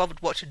haven't even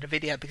bothered watching the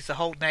video because the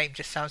whole name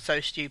just sounds so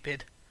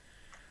stupid.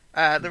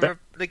 The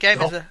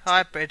game is a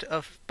hybrid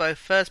of both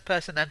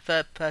first-person and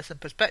third-person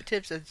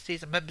perspectives and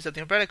sees the members of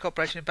the Umbrella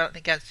Corporation battling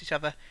against each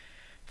other.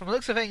 From the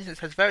looks of things, it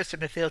has a very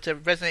similar feel to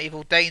Resident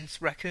Evil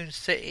Dane's Raccoon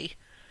City.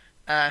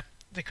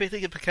 The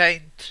quickly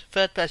became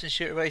third-person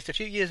shooter released a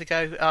few years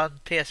ago on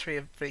PS3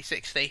 and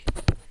 360.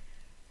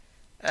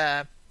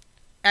 And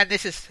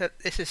this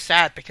is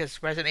sad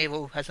because Resident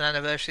Evil has an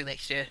anniversary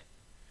next year.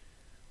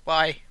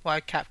 Why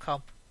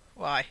Capcom?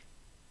 Why?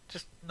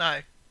 Just no.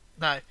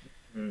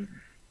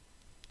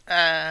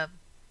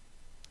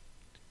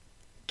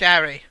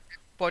 Gary,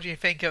 what do you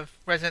think of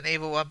Resident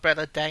Evil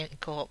Umbrella Dane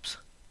Corps?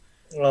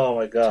 Oh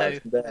my god.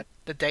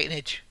 The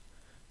Daneage.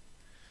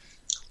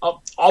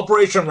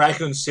 Operation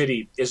Raccoon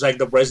City is like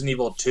the Resident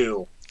Evil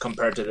 2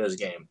 compared to this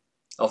game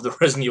of the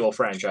Resident Evil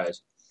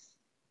franchise.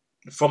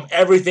 From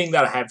everything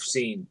that I have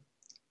seen,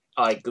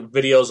 like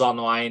videos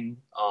online,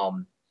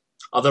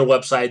 other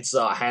websites,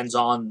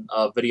 hands-on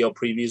video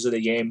previews of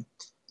the game,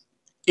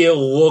 it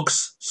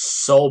looks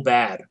so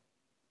bad.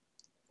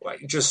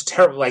 Like, just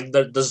terrible. Like,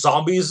 the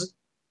zombies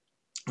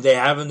they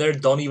have in there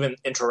don't even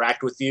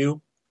interact with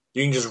you.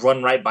 You can just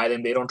run right by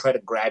them. They don't try to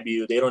grab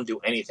you. They don't do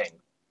anything.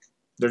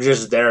 They're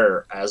just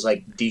there as,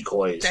 like,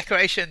 decoys.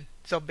 Decoration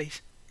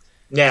zombies.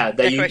 Yeah.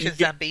 Decoration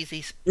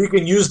zombies. You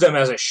can use them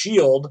as a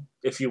shield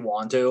if you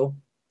want to.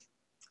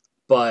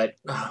 But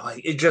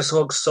it just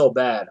looks so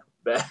bad.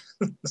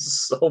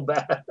 So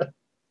bad.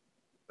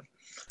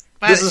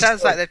 Man, it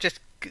sounds like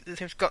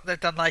they've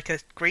done like a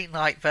green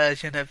light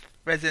version of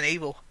Resident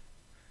Evil.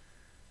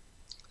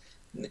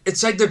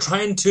 It's like they're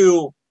trying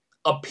to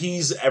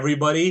appease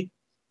everybody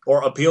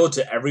or appeal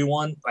to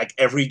everyone, like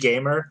every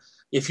gamer.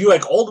 If you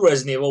like old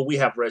Resident Evil, we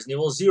have Resident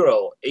Evil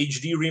Zero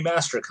HD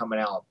remaster coming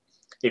out.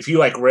 If you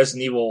like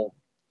Resident Evil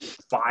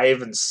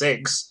 5 and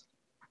 6,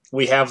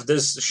 we have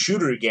this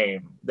shooter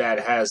game that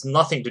has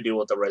nothing to do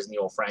with the Resident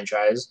Evil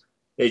franchise.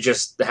 It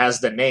just has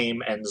the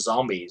name and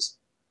zombies.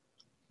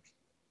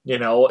 You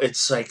know,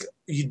 it's like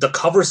the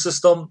cover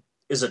system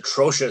is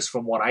atrocious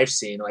from what I've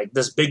seen. Like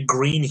this big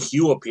green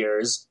hue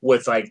appears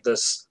with like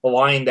this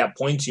line that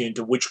points you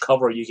into which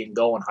cover you can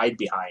go and hide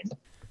behind.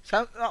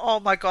 So, oh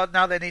my god,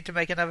 now they need to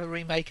make another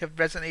remake of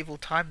Resident Evil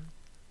Time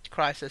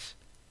Crisis.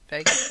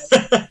 Even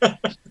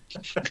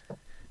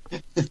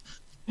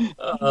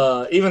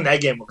that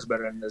game looks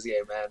better than this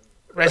game, man.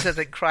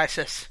 Resident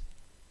Crisis.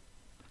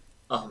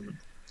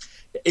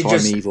 It Time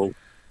just Evil.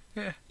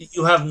 Yeah.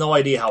 You have no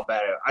idea how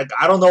bad it.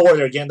 I don't know where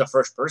they're getting the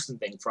first person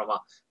thing from.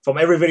 From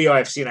every video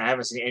I've seen, I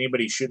haven't seen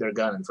anybody shoot their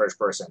gun in first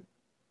person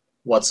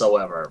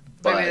whatsoever.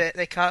 But Maybe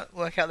they can't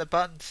work out the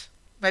buttons.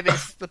 Maybe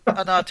it's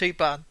an R2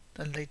 button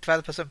and the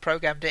developers haven't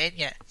programmed it in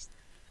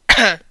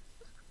yet.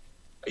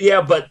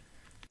 yeah, but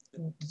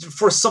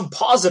for some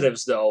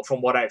positives though,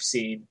 from what I've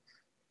seen,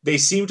 they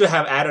seem to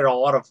have added a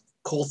lot of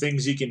cool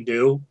things you can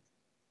do.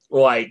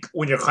 Like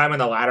when you're climbing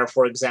the ladder,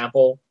 for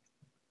example.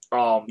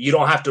 You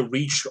don't have to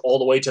reach all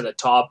the way to the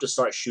top to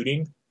start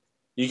shooting.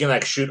 You can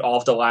like shoot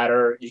off the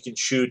ladder. You can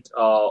shoot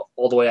all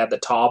the way at the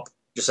top.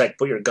 Just like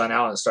put your gun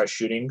out and start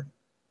shooting.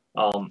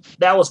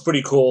 That was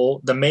pretty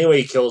cool. The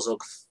melee kills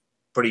look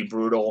pretty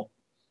brutal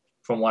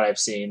from what I've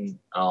seen.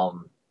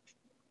 Well,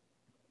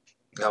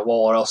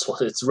 what else?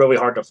 It's really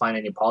hard to find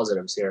any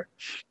positives here.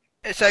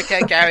 It's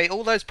okay, Gary.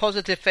 All those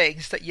positive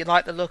things that you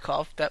like the look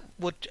of that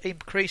would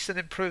increase and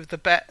improve the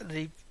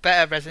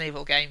better Resident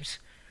Evil games.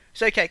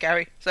 It's okay,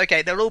 Gary. It's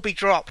okay. They'll all be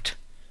dropped.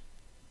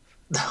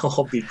 They'll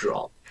all be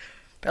dropped.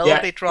 They'll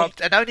all be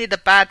dropped, and only the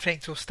bad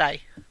things will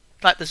stay.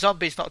 Like the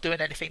zombies not doing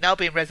anything. They'll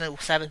be in Resident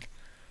Evil 7.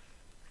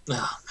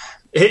 Oh,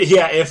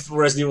 yeah, if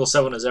Resident Evil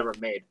 7 is ever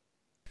made.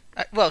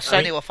 Well,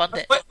 Sony will fund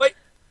it. Wait.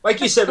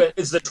 Like you said,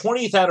 it's the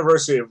 20th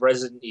anniversary of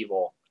Resident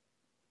Evil,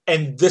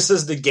 and this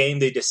is the game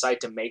they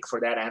decide to make for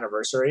that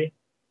anniversary?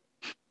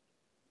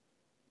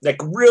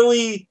 Like,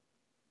 really?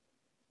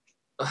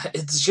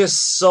 It's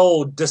just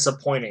so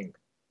disappointing.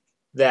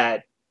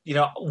 That, you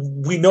know,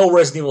 we know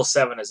Resident Evil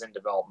 7 is in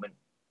development.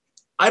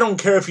 I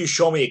don't care if you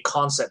show me a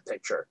concept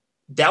picture.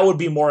 That would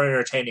be more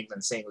entertaining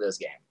than seeing this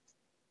game.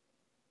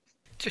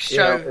 Just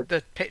show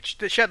the pitch.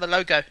 Show the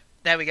logo.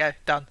 There we go.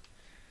 Done.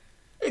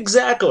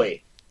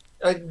 Exactly.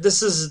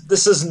 This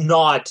is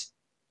not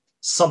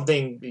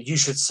something you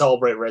should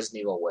celebrate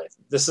Resident Evil with.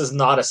 This is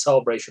not a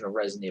celebration of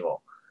Resident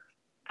Evil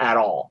at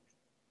all.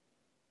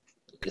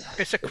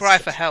 It's a cry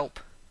for help.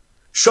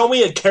 Show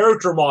me a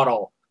character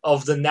model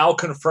of the now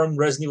confirmed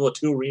Resident Evil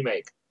 2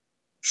 remake.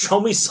 Show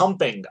me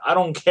something. I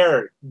don't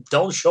care.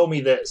 Don't show me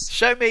this.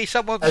 Show me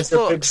someone's as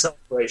foot. a big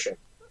celebration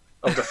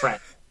of the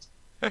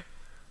franchise.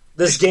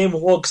 This game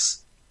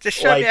looks. Just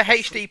show me a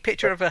HD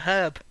picture of a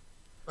herb.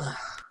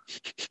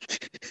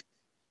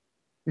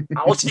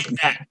 I'll take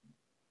that.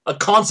 A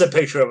concept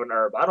picture of an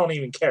herb. I don't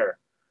even care.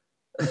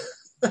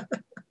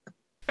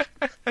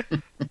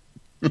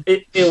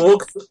 It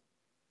looks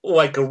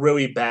like a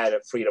really bad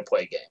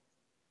free-to-play game.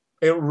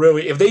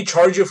 If they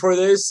charge you for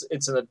this,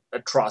 it's an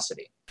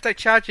atrocity. If they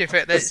charge you for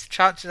it, there's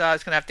chances are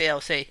it's going to have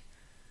DLC.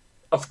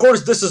 Of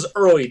course, this is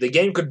early. The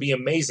game could be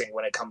amazing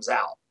when it comes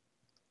out.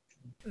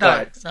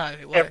 No, it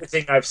won't.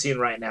 Everything I've seen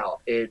right now,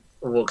 it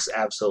looks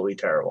absolutely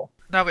terrible.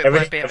 No, it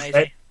won't be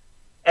amazing.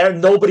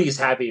 And nobody's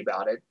happy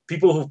about it.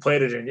 People who've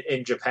played it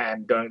in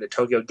Japan during the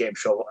Tokyo Game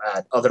Show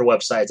at other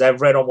websites,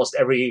 I've read almost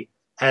every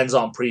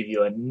hands-on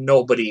preview, and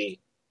nobody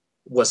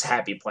was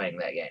happy playing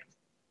that game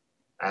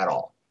at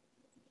all.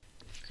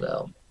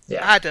 So, yeah.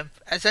 Adam,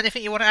 is there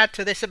anything you want to add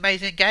to this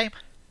amazing game?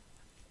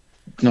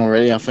 Not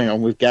really. I think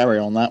I'm with Gary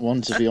on that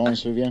one, to be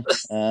honest with you.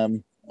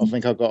 I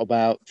think I got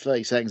about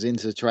 30 seconds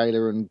into the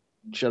trailer and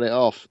shut it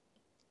off.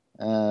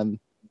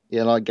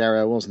 Yeah, like Gary,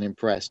 I wasn't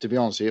impressed. To be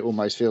honest with you, it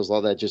almost feels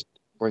like they're just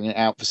bringing it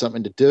out for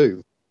something to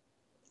do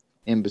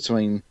in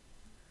between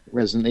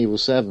Resident Evil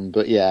 7.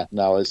 But yeah,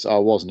 no, I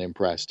wasn't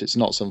impressed. It's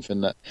not something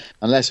that,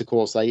 unless, of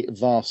course, they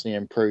vastly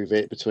improve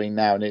it between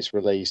now and its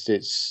release,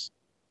 it's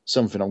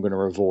something I'm going to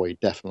avoid,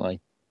 definitely.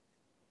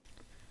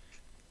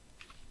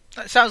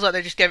 It sounds like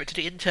they just gave it to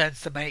the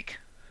interns to make.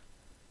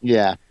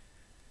 Yeah.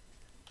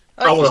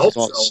 I would hope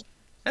so.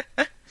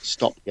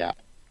 Stopgap.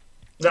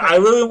 I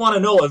really want to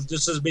know if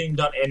this is being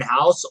done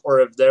in-house or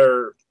if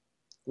they're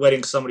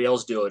letting somebody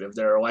else do it, if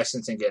they're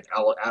licensing it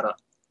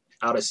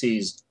out of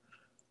seas.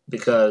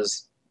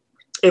 Because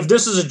if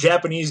this is a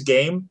Japanese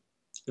game,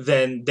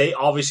 then they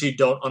obviously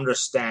don't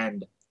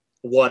understand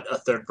what a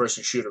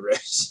third-person shooter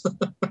is,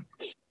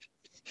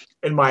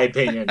 in my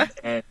opinion.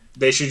 And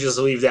they should just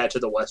leave that to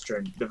the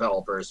Western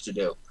developers to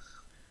do.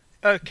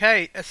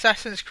 Okay,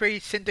 Assassin's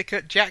Creed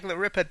Syndicate Jack the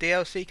Ripper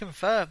DLC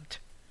confirmed.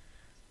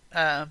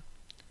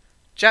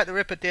 Jack the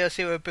Ripper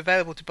DLC will be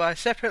available to buy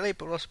separately,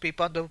 but will also be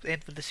bundled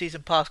in with the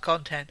Season Pass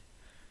content.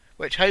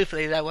 which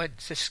hopefully they won't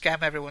just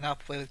scam everyone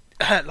up with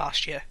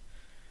last year.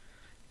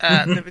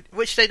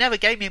 Which they never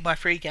gave me in my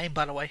free game,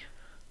 by the way.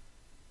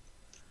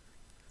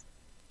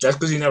 That's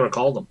because you never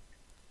called them.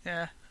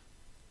 Yeah.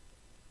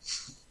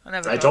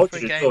 I told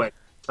you to do it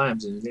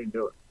times and you didn't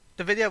do it.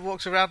 The video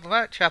walks around the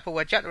Whitechapel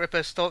where Jack the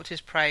Ripper stalked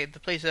his prey and the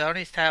police are on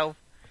his tail.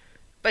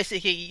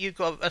 Basically, you've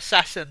got an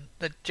assassin,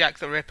 the Jack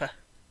the Ripper.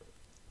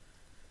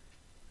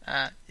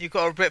 You've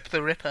got to rip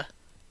the Ripper.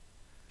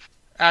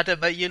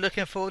 Adam, are you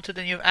looking forward to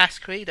the new Assassin's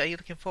Creed? Are you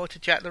looking forward to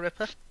Jack the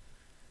Ripper?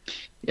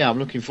 Yeah, I'm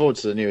looking forward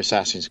to the new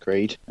Assassin's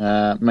Creed,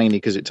 mainly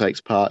because it takes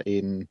part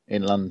in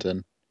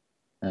London.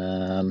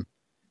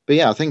 But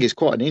yeah, I think it's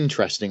quite an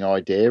interesting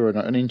idea and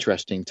an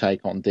interesting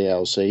take on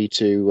DLC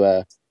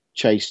to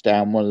chase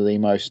down one of the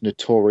most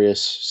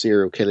notorious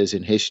serial killers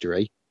in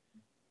history.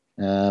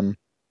 But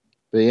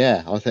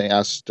yeah, I think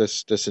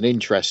that's an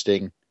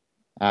interesting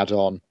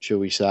add-on, shall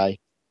we say.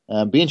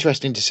 Be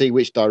interesting to see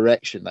which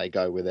direction they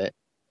go with it.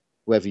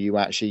 Whether you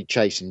actually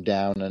chase him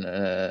down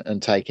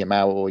and take him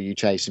out, or you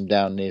chase him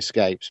down and he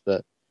escapes.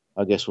 But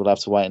I guess we'll have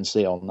to wait and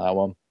see on that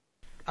one.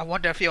 I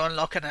wonder if you're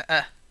unlocking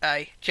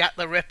a Jack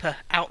the Ripper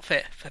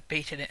outfit for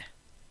beating it.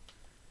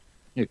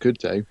 You could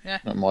do. Yeah.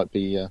 That might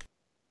be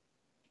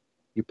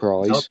your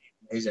prize.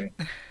 Amazing.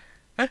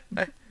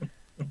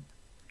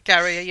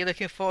 Gary, are you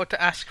looking forward to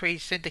Assassin's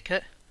Creed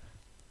Syndicate?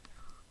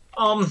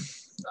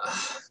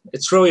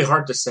 It's really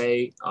hard to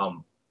say.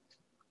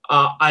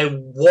 I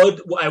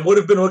would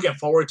have been looking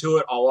forward to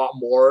it a lot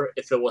more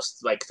if it was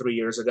like 3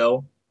 years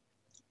ago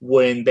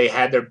when they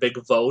had their big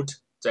vote.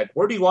 It's like,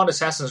 where do you want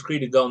Assassin's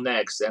Creed to go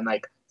next? And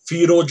like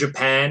feudal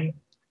Japan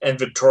and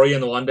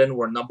Victorian London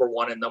were number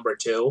 1 and number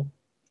 2.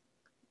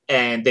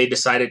 And they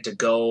decided to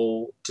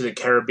go to the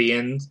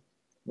Caribbean,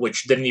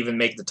 which didn't even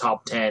make the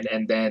top 10.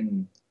 And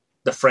then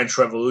the French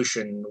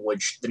Revolution,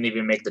 which didn't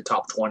even make the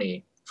top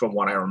 20 from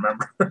what I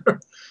remember.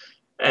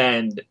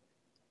 And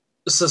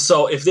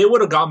So if they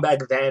would have gone back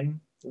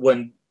then,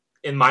 when,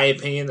 in my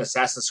opinion,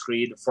 Assassin's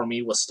Creed for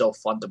me was still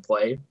fun to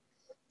play,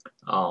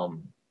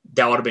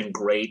 that would have been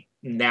great.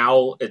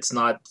 Now it's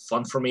not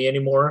fun for me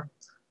anymore.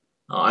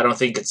 I don't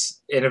think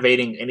it's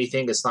innovating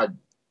anything. It's not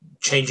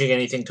changing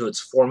anything to its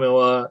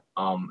formula.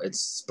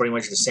 It's pretty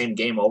much the same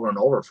game over and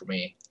over for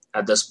me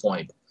at this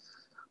point.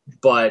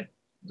 But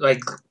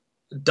like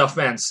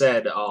Duffman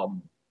said,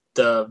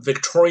 the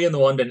Victorian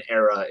London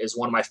era is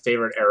one of my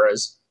favorite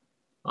eras.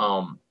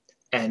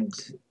 And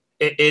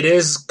it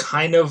is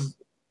kind of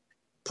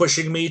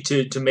pushing me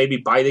to maybe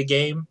buy the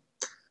game.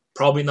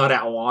 Probably not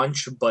at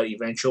launch, but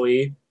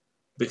eventually,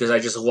 because I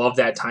just love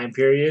that time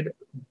period.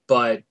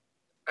 But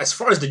as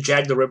far as the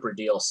Jack the Ripper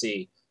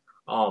DLC,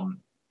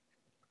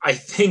 I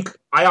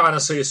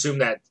honestly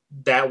assumed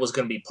that was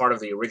going to be part of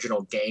the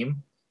original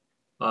game.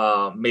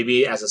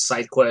 Maybe as a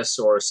side quest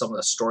or some of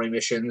the story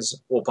missions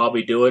will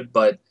probably do it,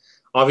 but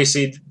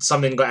obviously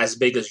something as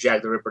big as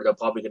Jack the Ripper, they're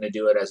probably going to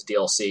do it as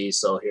DLC,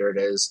 so here it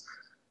is.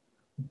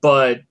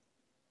 But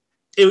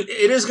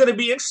it is going to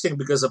be interesting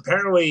because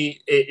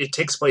apparently it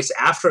takes place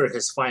after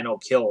his final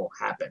kill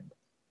happened.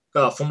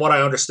 From what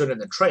I understood in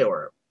the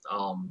trailer,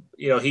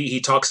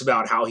 he talks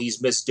about how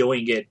he's missed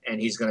doing it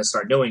and he's going to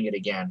start doing it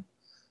again.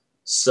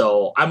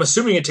 So I'm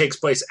assuming it takes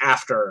place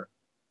after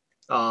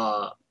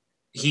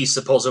he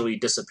supposedly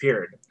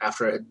disappeared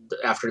after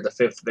the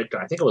 5th victim.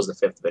 I think it was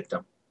the 5th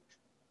victim.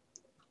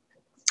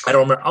 I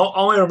don't remember.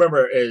 All I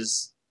remember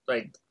is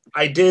like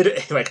I did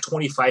a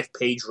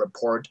 25-page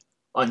report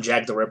on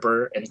Jack the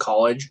Ripper in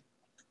college,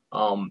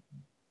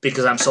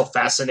 because I'm so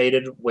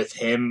fascinated with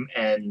him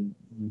and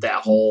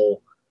that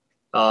whole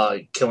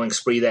killing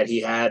spree that he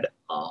had.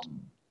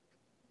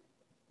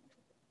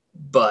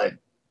 But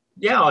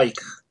yeah, I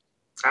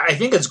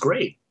think it's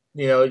great.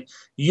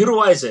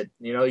 Utilize it.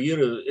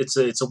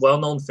 It's a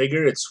well-known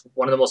figure. It's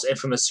one of the most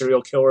infamous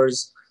serial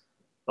killers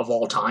of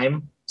all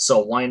time. So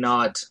why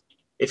not?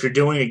 If you're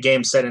doing a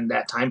game set in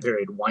that time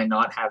period, why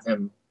not have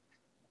him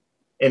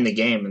in the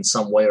game in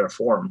some way or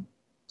form?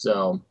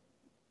 So,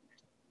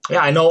 yeah,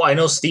 I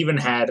know Steven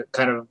had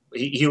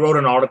he wrote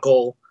an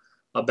article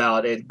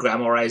about it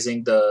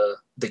glamorizing the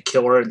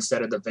killer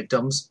instead of the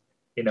victims,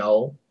 and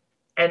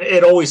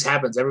it always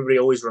happens. Everybody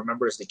always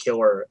remembers the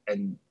killer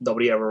and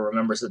nobody ever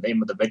remembers the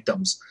name of the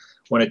victims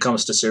when it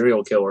comes to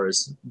serial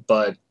killers.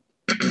 But,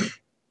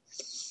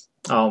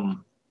 yeah,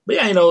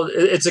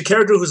 it's a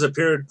character who's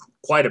appeared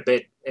quite a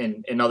bit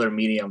in other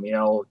medium,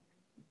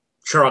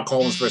 Sherlock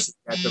Holmes versus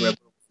Jack the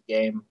Ripper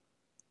game.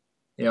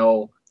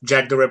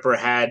 Jack the Ripper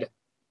had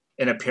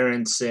an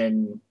appearance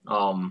in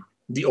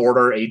The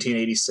Order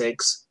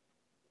 1886.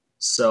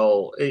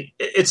 So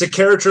it's a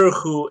character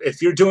who,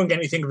 if you're doing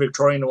anything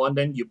Victorian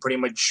London, you pretty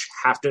much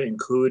have to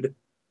include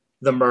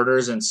the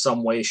murders in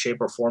some way,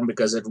 shape, or form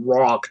because it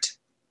rocked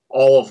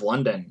all of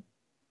London.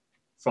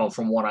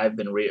 From what I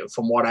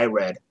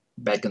read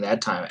back in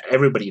that time,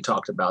 everybody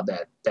talked about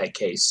that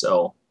case.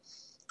 So,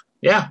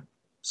 yeah.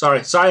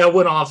 Sorry, I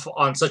went off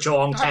on such a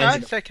long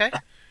tangent. No, it's okay.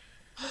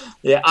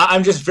 Yeah,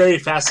 I'm just very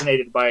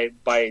fascinated by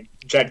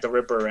Jack the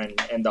Ripper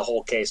and the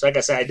whole case. Like I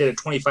said, I did a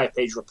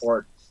 25-page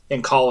report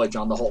in college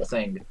on the whole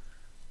thing.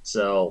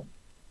 So,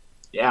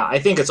 yeah, I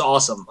think it's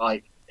awesome.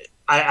 Like,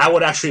 I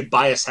would actually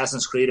buy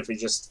Assassin's Creed if it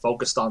just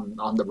focused on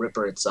the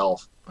Ripper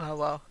itself. Oh,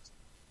 well.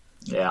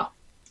 Yeah.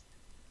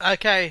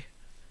 Okay.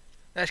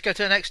 Let's go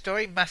to the next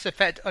story. Mass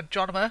Effect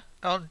Andromeda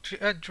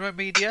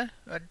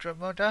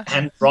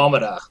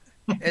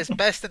is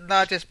best and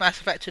largest Mass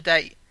Effect to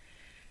date.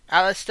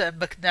 Alistair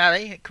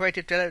McNally,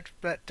 creative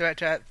director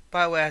at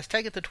BioWare, has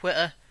taken to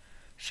Twitter,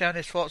 showing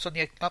his thoughts on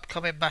the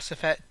upcoming Mass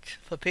Effect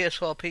for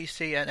PS4,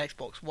 PC, and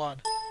Xbox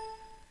One.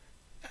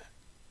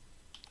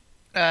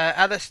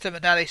 Alistair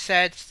McNally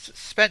said,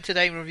 spent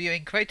today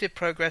reviewing creative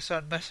progress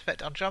on Mass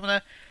Effect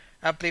Andromeda.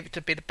 I believe it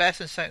to be the best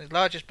and certainly the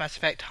largest Mass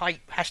Effect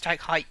hype.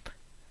 #hype.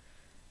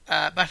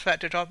 Mass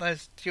Effect Andromeda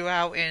is due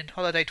out in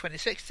holiday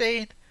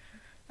 2016.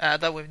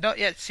 Though we've not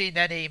yet seen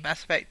any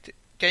Mass Effect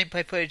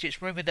gameplay footage,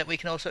 it's rumoured that we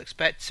can also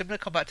expect similar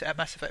combat to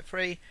Mass Effect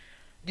 3.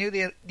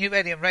 New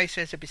alien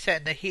races will be set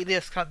in the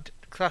Helios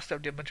cluster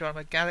of the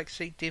Andromeda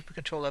Galaxy, deeper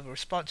control over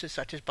responses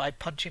such as by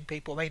punching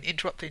people,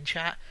 interrupting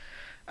chat,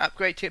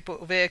 upgrade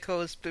typical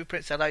vehicles,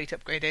 blueprints allow you to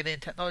upgrade alien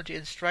technology,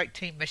 and strike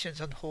team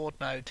missions on Horde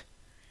mode.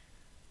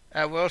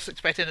 We're also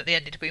expecting at the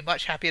ending to be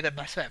much happier than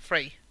Mass Effect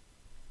 3.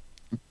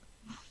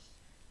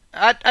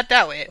 I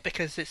doubt it,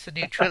 because it's a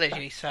new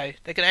trilogy, so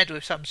they're going to end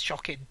with some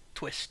shocking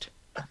twist.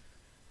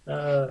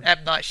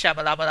 M. Night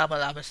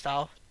Shyamalan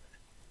style.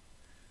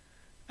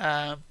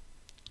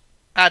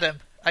 Adam,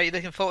 are you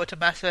looking forward to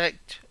Mass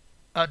Effect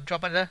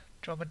Andromeda?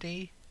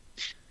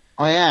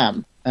 I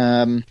am,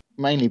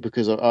 mainly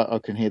because I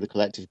can hear the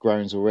collective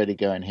groans already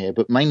going here,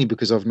 but mainly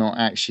because I've not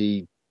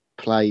actually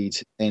played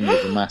any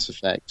of the Mass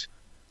Effect.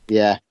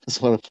 Yeah,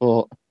 that's what I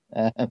thought.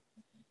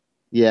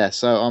 Yeah,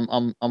 so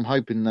I'm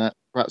hoping that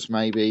perhaps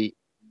maybe,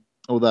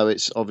 although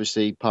it's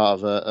obviously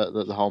part of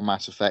the whole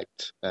Mass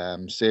Effect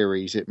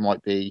series, it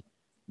might be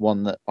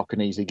one that I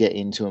can easily get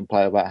into and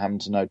play without having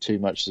to know too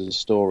much of the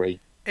story.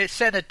 It's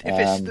set if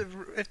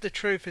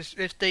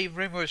the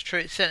rumor is true,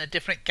 it's set in a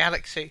different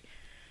galaxy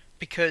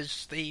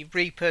because the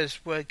Reapers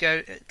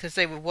because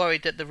they were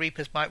worried that the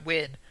Reapers might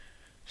win.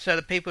 So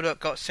the people that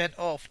got sent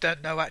off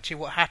don't know actually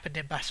what happened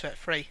in Mass Effect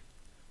 3.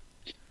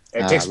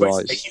 It takes place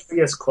in the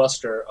Helios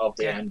cluster of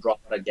the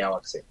Andromeda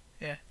Galaxy.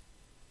 Yeah.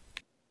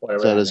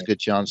 Whatever so there's a good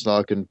chance that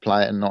I can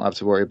play it and not have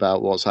to worry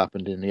about what's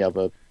happened in the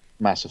other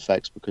Mass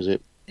Effects because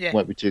it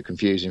won't be too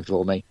confusing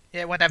for me.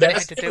 Yeah, it won't have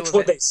anything to do with it. That's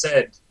what they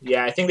said.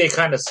 Yeah, I think they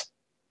kind of...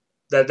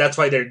 That's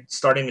why they're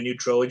starting a new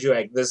trilogy.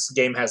 Like, this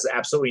game has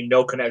absolutely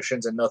no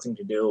connections and nothing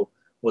to do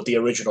with the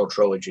original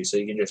trilogy, so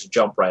you can just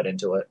jump right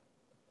into it.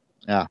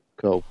 Yeah,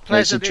 cool.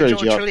 Players of the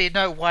original trilogy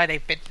know why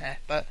they've been there,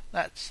 but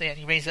that's the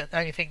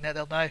only thing that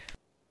they'll know.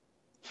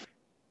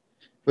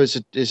 But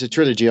it's a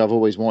trilogy I've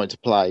always wanted to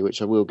play,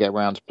 which I will get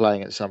around to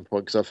playing at some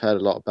point because I've heard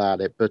a lot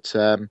about it. But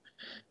no,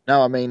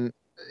 I mean,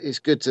 it's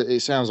good to.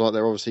 It sounds like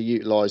they're obviously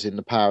utilising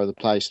the power of the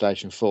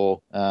PlayStation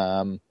 4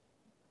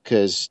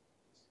 because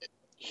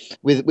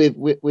with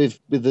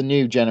the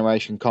new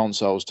generation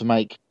consoles to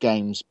make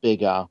games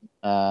bigger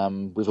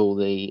with all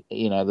the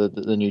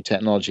the new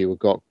technology we've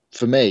got,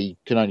 for me,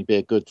 can only be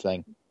a good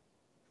thing.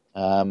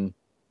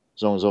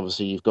 As long as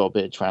obviously you've got a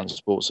bit of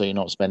transport, so you're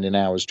not spending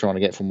hours trying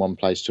to get from one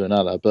place to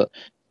another. But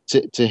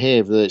to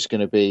hear that it's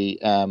going to be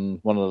one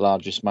of the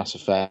largest Mass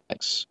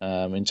Effects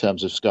in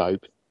terms of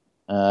scope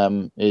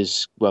can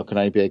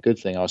only be a good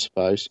thing, I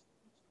suppose.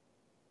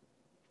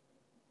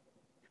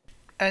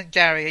 And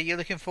Gary, are you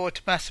looking forward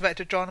to Mass Effect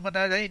Andromeda,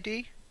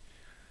 AD?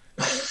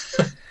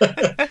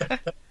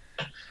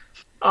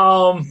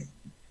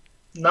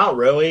 Not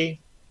really.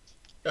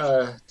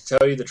 To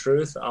tell you the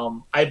truth,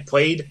 I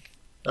played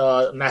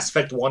Mass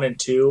Effect 1 and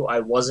 2. I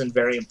wasn't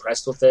very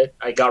impressed with it.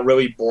 I got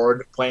really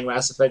bored playing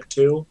Mass Effect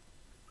 2.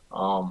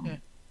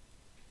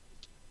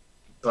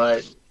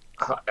 But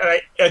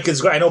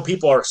because I know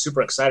people are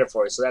super excited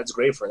for it, so that's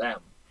great for them.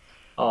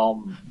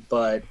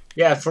 But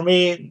yeah, for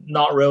me,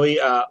 not really.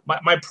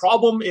 My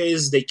problem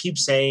is they keep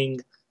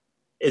saying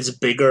it's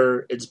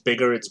bigger,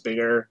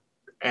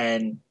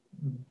 and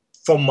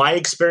from my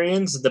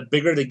experience, the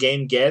bigger the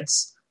game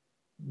gets,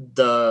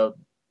 the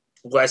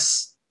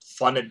less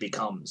fun it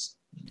becomes.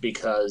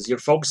 Because you're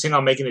focusing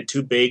on making it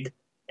too big,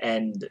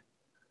 and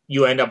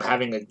you end up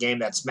having a game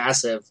that's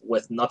massive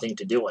with nothing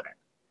to do in it.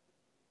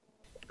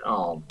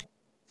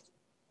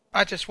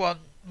 I just want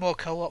more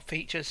co-op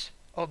features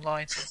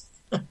online.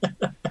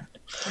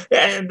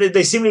 And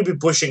they seem to be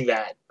pushing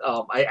that.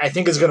 I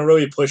think it's going to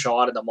really push a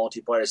lot of the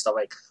multiplayer stuff,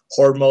 like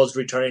Horde mode's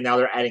returning. Now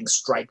they're adding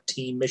strike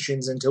team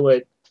missions into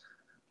it.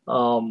 I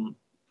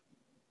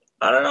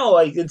don't know.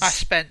 I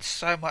spent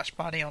so much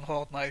money on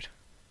Horde mode,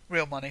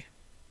 real money.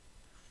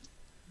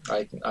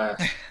 But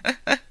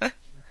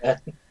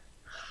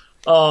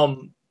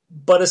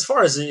as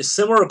far as a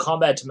similar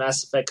combat to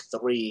Mass Effect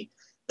 3,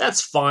 that's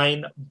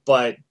fine,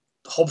 but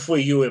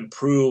hopefully you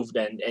improved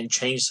and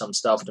changed some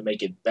stuff to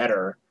make it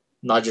better,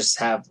 not just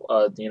have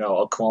a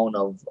clone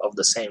of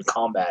the same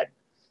combat.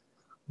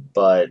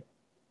 But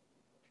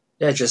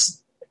yeah,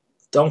 just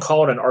don't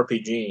call it an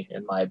RPG,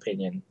 in my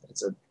opinion.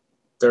 It's a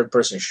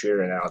third-person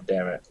shooter now,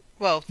 damn it.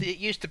 Well, it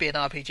used to be an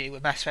RPG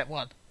with Mass Effect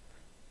 1.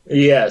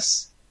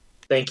 Yes,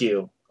 thank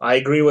you. I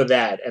agree with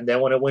that. And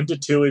then when it went to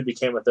 2, it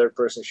became a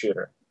third-person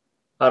shooter.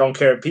 I don't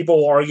care. People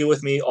will argue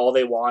with me all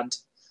they want,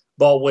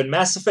 but when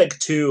Mass Effect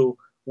 2,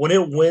 when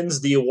it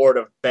wins the award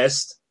of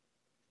best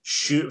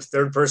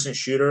third-person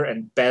shooter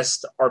and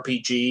best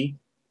RPG,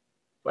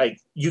 like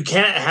you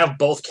can't have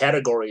both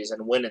categories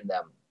and win in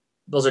them.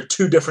 Those are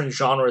two different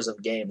genres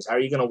of games. How are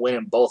you going to win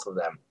in both of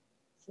them?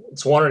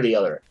 It's one or the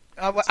other.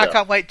 I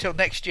can't wait till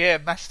next year.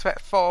 Mass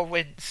Effect 4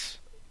 wins.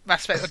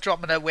 Mass Effect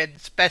Andromeda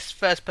wins best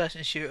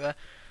first-person shooter,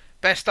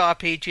 best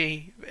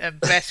RPG, and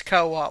best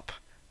co-op,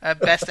 and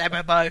best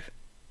MMO.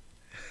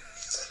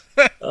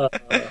 Uh,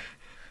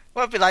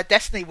 Well, it'd be like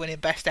Destiny winning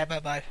best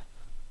MMO.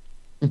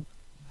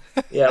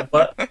 yeah,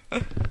 but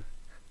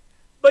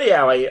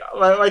yeah,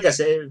 like I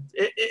said,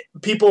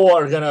 people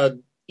are gonna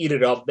eat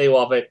it up. They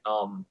love it.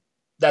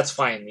 That's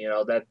fine. You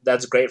know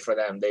that's great for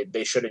them.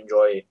 They should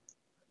enjoy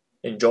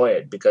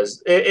it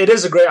because it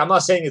is a great. I'm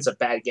not saying it's a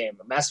bad game.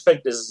 Mass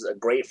Effect is a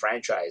great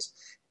franchise.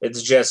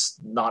 It's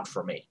just not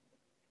for me.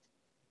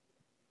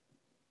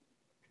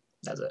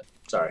 That's it.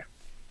 Sorry.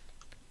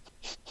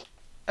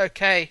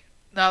 Okay,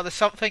 now there's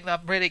something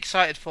that I'm really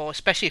excited for,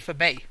 especially for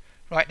me,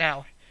 right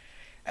now.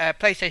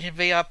 PlayStation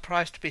VR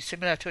priced to be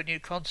similar to a new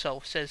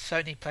console, says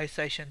Sony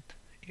PlayStation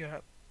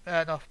Europe,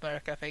 North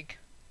America, I think.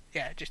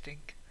 Yeah, just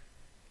think.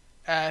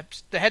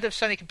 The head of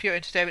Sony Computer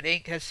Entertainment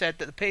Inc. has said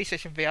that the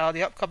PlayStation VR,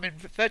 the upcoming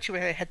virtual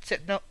reality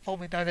headset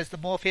formerly known as the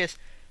Morpheus,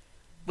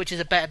 which is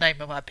a better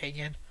name in my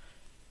opinion,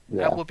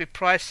 will be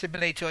priced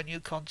similarly to a new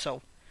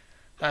console.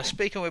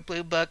 Speaking with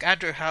Bloomberg,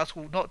 Andrew House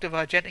will not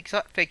divulge an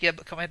exact figure,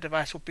 but comment the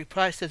device will be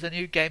priced as a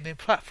new gaming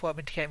platform,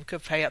 indicating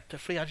could pay up to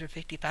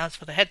 £350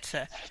 for the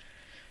headset.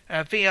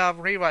 VR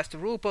rewrites the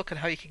rulebook and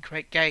how you can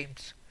create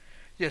games.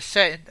 You're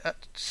seeing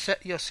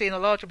a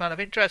large amount of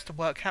interest and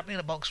work happening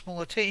among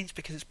smaller teams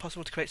because it's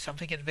possible to create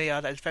something in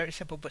VR that is very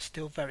simple but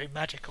still very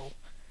magical.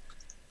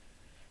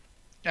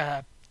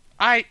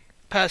 I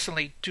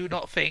personally do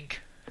not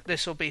think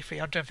this will be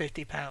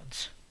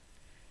 £350.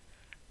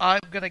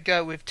 I'm going to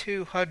go with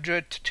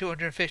 £200 to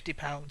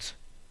 £250.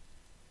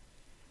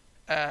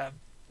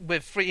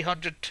 With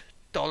 $300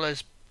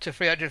 to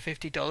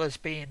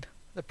 $350 being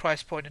the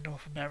price point in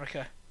North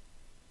America.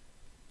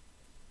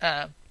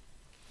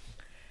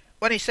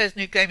 When he says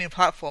new gaming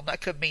platform, that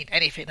could mean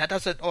anything. That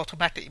doesn't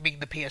automatically mean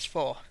the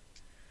PS4.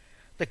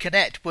 The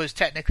Kinect was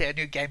technically a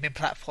new gaming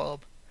platform.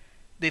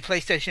 The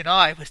PlayStation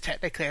Eye was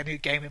technically a new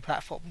gaming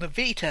platform. The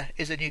Vita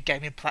is a new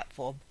gaming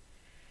platform.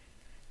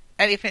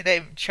 Anything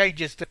that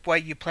changes the way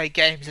you play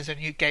games is a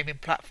new gaming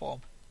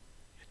platform.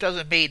 It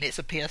doesn't mean it's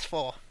a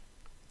PS4.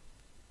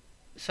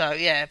 So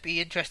yeah, it'd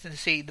be interesting to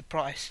see the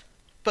price.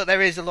 But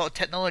there is a lot of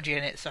technology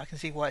in it, so I can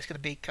see why it's going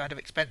to be kind of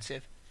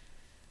expensive.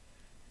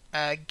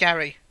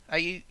 Gary,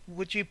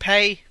 would you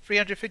pay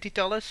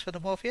 $350 for the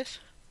Morpheus?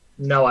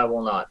 No, I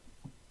will not.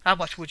 How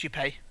much would you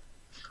pay?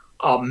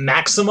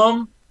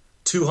 Maximum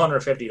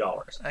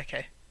 $250.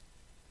 Okay.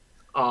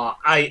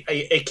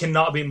 It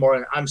cannot be more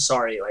than. I'm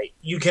sorry, like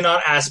you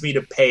cannot ask me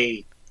to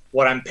pay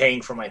what I'm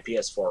paying for my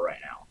PS4 right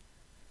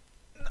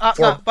now.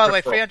 No, by the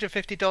way,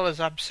 $350.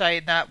 I'm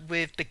saying that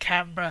with the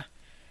camera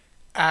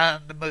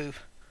and the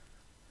Move.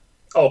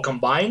 Oh,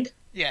 combined?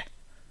 Yeah.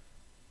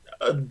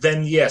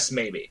 Then yes,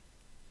 maybe.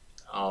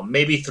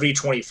 Maybe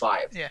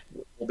 $325. Yeah.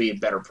 Will be a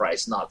better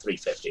price, not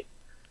 $350.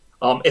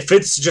 If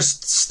it's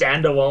just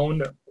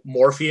standalone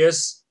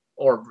Morpheus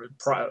or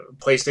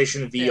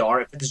PlayStation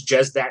VR, if it's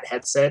just that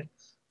headset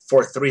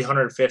for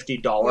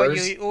 $350, well,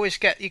 you always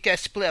get a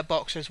splitter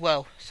box as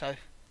well. So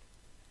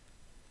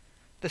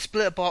the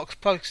splitter box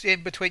plugs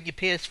in between your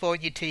PS4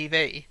 and your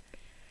TV.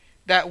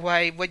 That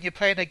way, when you're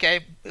playing a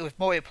game with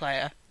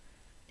multiplayer,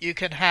 you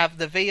can have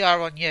the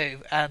VR on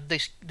you and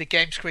the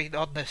game screen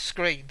on the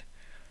screen,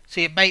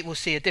 so your mate will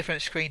see a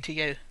different screen to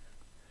you.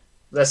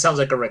 That sounds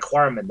like a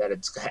requirement that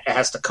it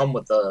has to come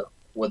with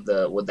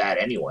that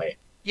anyway.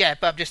 Yeah,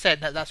 but I'm just saying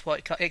that's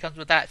what it comes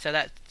with that, so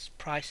that's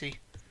pricey.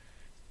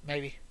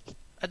 Maybe.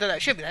 I don't know,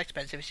 it shouldn't be that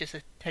expensive, it's just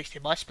a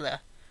HDMI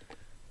splitter.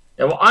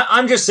 Yeah, well,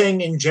 I'm just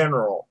saying in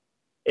general,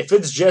 if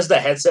it's just a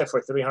headset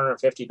for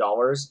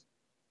 $350,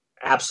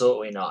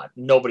 absolutely not.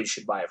 Nobody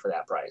should buy it for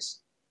that price.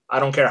 I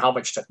don't care how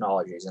much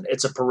technology is in it.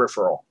 It's a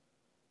peripheral.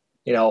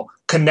 You know,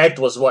 Kinect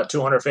was what,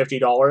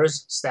 $250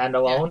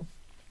 standalone?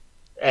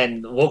 Yeah.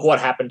 And look what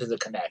happened to the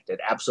Kinect. It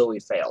absolutely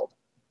failed.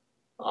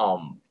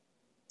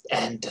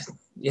 And,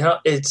 you know,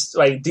 it's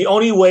like the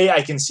only way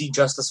I can see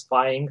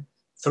justifying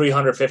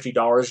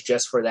 $350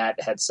 just for that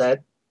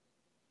headset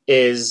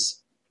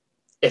is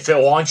if it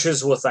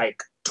launches with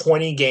like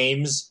 20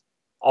 games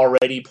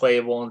already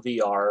playable in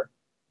VR,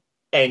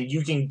 and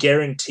you can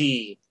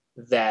guarantee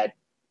that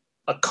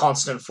a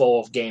constant flow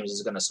of games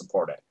is going to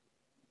support it.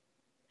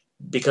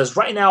 Because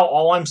right now,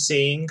 all I'm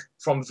seeing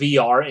from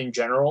VR in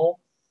general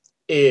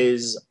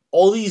is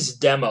all these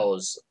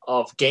demos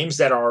of games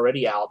that are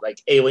already out.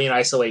 Like Alien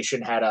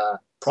Isolation had a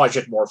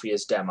Project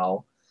Morpheus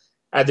demo.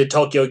 At the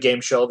Tokyo Game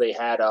Show, they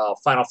had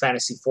Final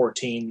Fantasy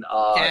XIV.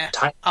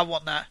 I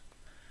want that.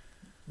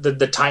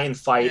 The Titan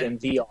fight in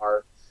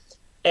VR.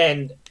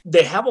 And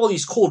they have all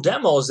these cool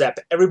demos that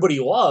everybody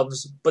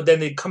loves, but then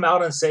they come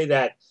out and say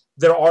that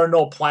there are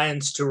no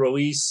plans to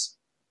release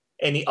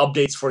any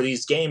updates for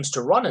these games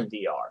to run in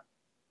VR.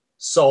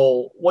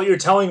 So what you're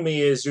telling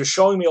me is you're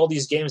showing me all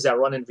these games that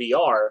run in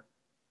VR,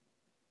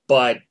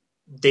 but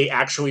they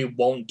actually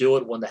won't do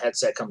it when the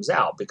headset comes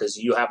out because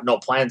you have no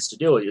plans to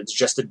do it. It's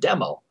just a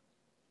demo.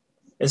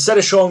 Instead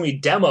of showing me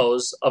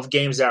demos of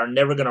games that are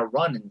never going to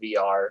run in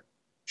VR,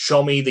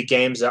 show me the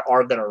games that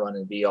are going to run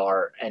in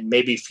VR and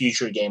maybe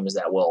future games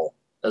that will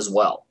as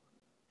well.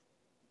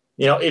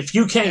 If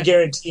you can't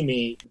guarantee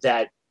me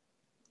that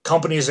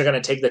companies are going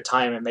to take the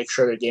time and make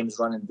sure their games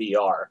run in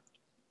VR,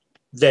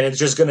 then it's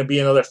just going to be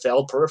another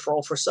failed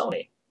peripheral for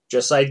Sony.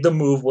 Just like the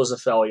Move was a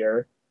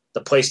failure. The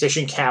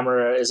PlayStation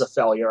camera is a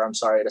failure, I'm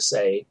sorry to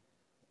say.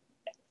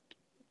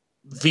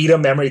 Vita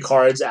memory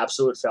cards,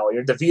 absolute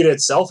failure. The Vita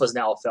itself is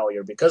now a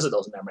failure because of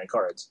those memory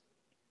cards.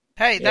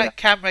 Hey, that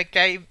camera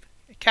gave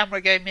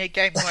me a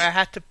game where I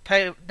had to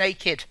play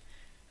naked.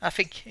 I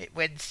think it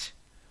wins.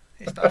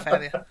 It's not a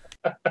failure.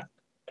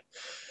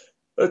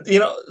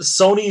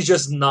 Sony's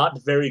just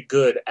not very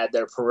good at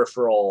their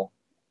peripheral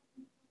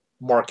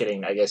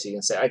marketing, I guess you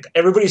can say. Like,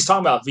 everybody's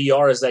talking about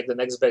VR as like the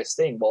next best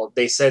thing. Well,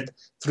 they said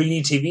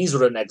 3D TVs were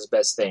the next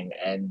best thing,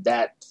 and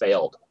that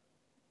failed.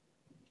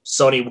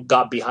 Sony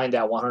got behind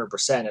that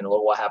 100%, and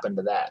look what happened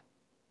to that.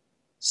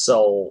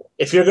 So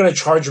if you're going to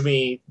charge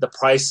me the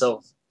price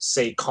of,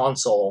 say,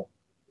 console,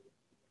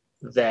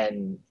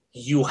 then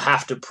you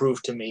have to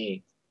prove to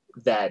me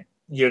that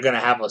you're going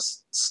to have a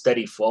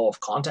steady flow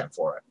of content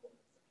for it.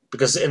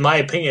 Because in my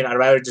opinion, I'd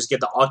rather just get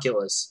the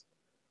Oculus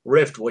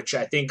Rift, which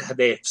I think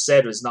they've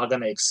said is not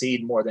going to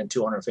exceed more than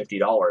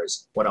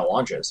 $250 when it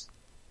launches.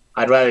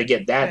 I'd rather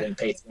get that than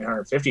pay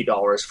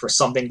 $350 for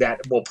something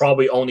that will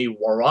probably only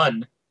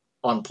run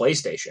on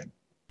PlayStation.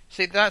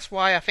 See, that's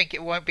why I think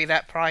it won't be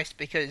that priced,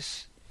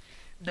 because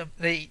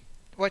the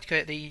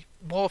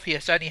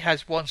Morpheus only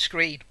has one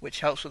screen, which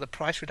helps with the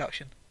price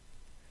reduction.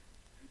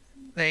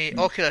 The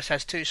Oculus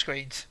has two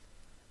screens.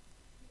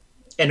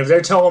 And if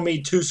they're telling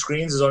me two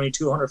screens is only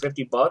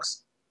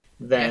 $250,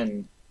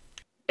 then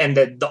and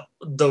that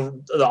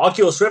the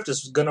Oculus Rift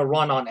is going to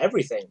run on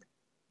everything,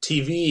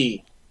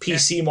 TV,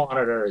 PC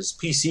monitors,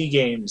 PC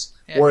games,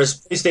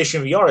 whereas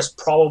PlayStation VR is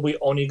probably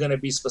only going to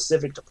be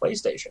specific to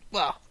PlayStation.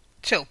 Well,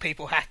 till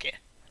people hack it.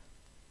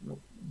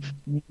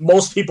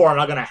 Most people are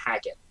not going to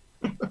hack it.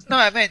 No,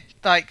 I mean,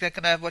 like, they're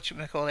going to,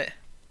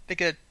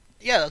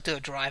 they'll do a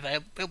driver.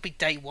 It'll be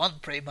day one,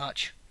 pretty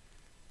much.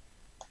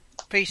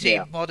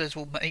 PC modders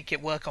will make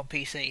it work on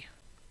PC.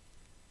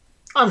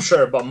 I'm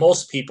sure, but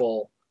most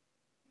people,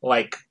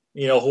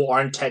 who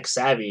aren't tech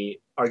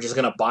savvy, are just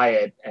going to buy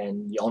it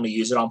and only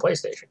use it on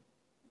PlayStation.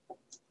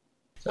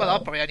 So. Well, I'll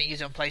probably only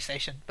use it on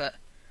PlayStation, but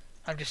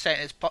I'm just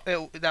saying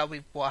that'll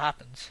be what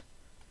happens.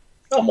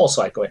 Oh, most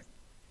likely.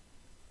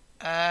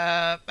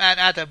 And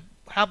Adam,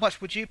 how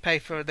much would you pay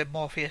for the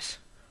Morpheus?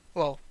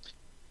 Well,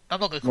 I'm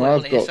not going to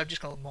call it I'm just going to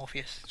call it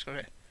Morpheus. Screw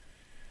it.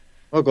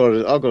 I've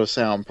got to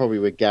say I'm probably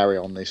with Gary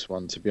on this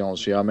one, to be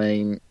honest with you. I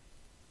mean,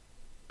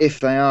 if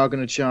they are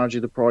going to charge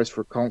you the price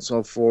for a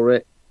console for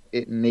it,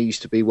 it needs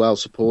to be well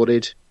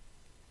supported.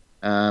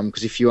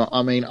 Because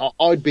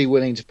I'd be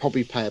willing to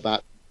probably pay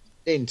about,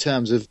 in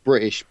terms of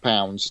British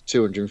pounds,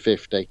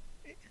 $250.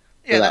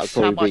 Yeah, that's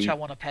how much I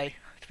want to pay,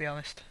 to be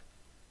honest.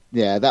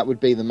 Yeah, that would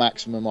be the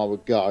maximum I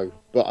would go.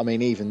 But I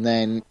mean, even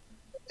then,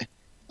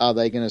 are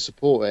they going to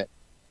support it?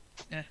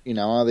 Yeah.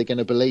 Are they going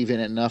to believe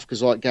in it enough?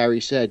 Because like Gary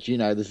said,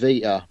 the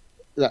Vita,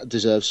 that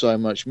deserves so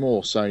much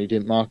more. Sony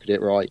didn't market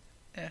it right.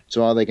 Yeah.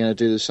 So are they going to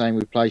do the same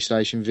with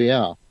PlayStation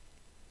VR?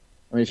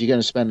 I mean, if you're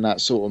going to spend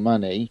that sort of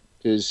money,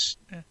 because,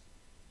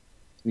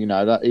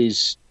 that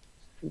is,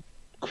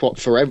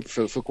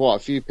 for quite a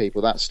few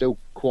people, that's still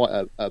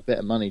quite a bit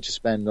of money to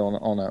spend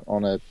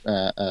on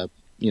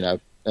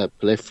a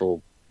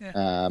peripheral.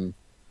 Yeah.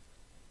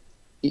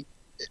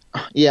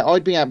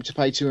 I'd be happy to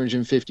pay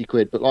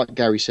 £250, but like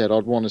Gary said,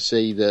 I'd want to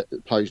see that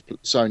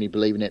Sony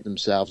believe in it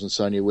themselves and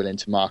Sony are willing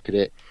to market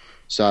it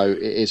so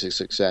it is a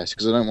success,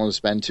 because I don't want to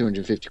spend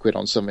 £250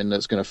 on something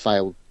that's going to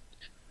fail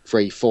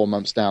 3-4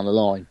 months down the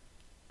line,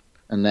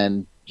 and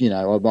then you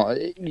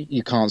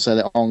can't sell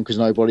it on because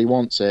nobody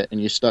wants it, and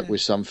you're stuck with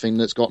something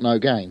that's got no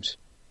games.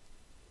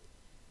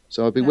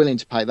 So I'd be willing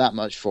to pay that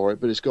much for it,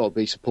 but it's got to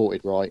be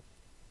supported right.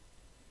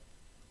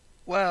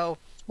 Well,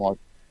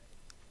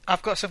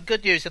 I've got some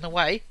good news in a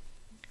way.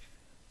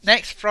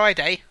 Next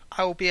Friday,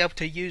 I will be able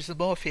to use the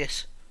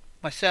Morpheus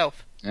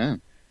myself. Yeah,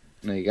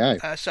 there you go.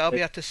 So I'll be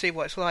able to see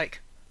what it's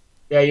like.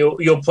 Yeah,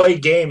 you'll play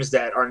games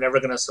that are never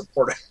going to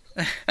support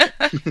it.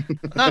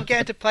 No, I'm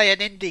getting to play an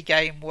indie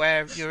game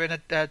where you're in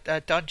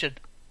a dungeon.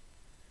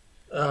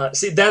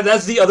 See,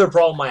 that's the other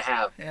problem I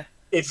have. Yeah.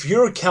 If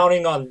you're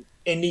counting on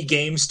indie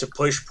games to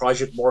push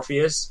Project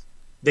Morpheus,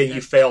 then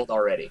you failed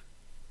already.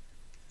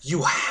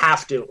 You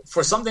have to.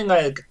 For something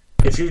like,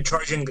 if you're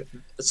charging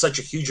such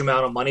a huge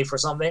amount of money for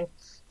something,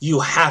 you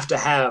have to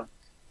have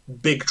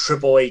big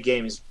AAA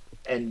games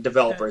and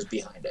developers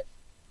behind it.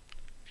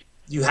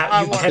 You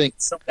want-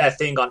 can't sell that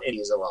thing on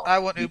indies alone. I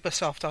want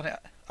Ubisoft on it.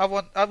 I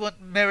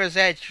want Mirror's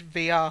Edge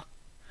VR.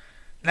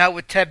 Now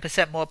with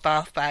 10% more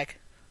bath bag.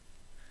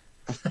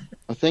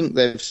 I think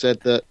they've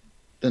said that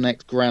the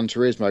next Gran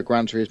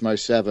Turismo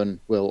 7,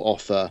 will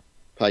offer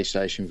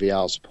PlayStation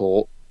VR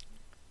support.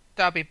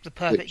 That'd be the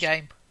perfect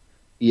game.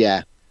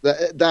 Yeah,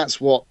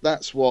 that's what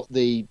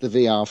the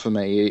VR for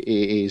me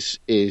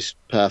is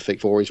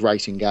perfect for, is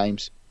racing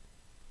games.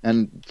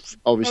 And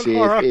obviously,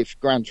 if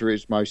Gran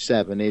Turismo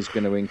 7 is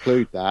going to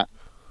include that,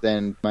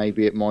 then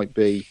maybe it might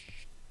be,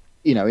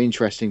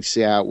 interesting to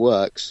see how it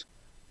works.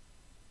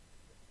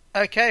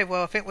 Okay,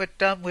 well, I think we're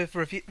done with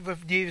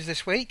news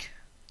this week.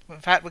 In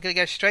fact, we're going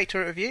to go straight to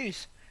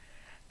reviews.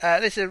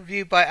 This is a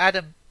review by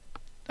Adam.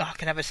 Oh, I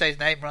can never say his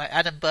name right.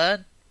 Adam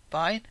Byrne.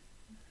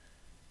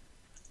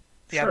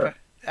 Sure.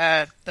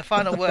 The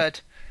final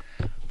word.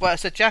 Well,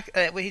 so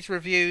he's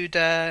reviewed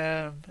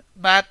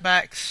Mad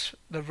Max: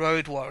 The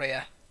Road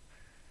Warrior.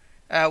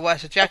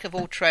 As a jack of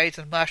all trades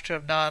and master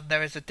of none,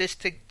 there is a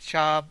distinct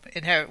charm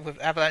inherent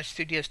with Avalanche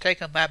Studios'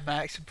 take on Mad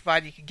Max, and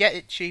provided you can get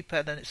it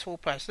cheaper than its full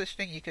price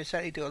listing, you can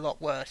certainly do a lot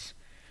worse.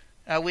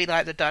 We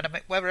like the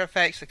dynamic weather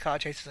effects, the car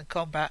chases and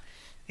combat,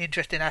 the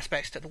interesting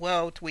aspects to the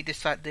world. We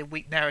dislike the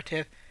weak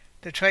narrative,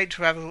 the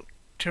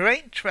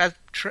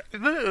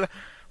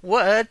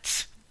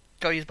words.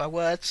 Gotta use my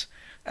words.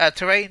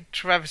 Terrain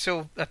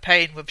traversal, a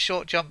pain with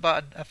short jump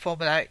button, and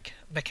formulaic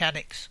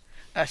mechanics.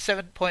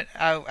 7.0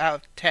 out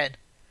of 10.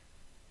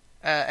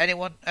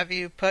 Anyone, have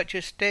you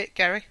purchased it,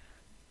 Gary?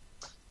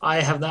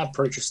 I have not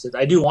purchased it.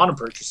 I do want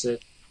to purchase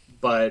it,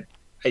 but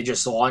I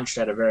just launched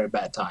at a very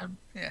bad time.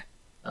 Yeah.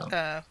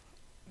 Oh.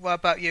 What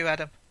about you,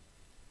 Adam?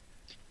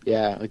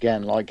 Yeah,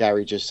 again, like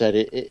Gary just said,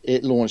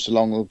 it launched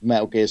along with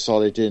Metal Gear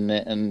Solid, didn't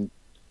it? And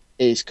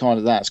that's kind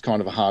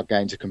of a hard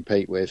game to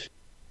compete with.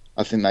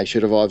 I think they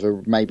should have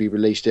either maybe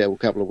released it a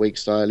couple of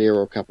weeks earlier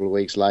or a couple of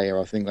weeks later.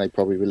 I think they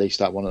probably released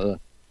that one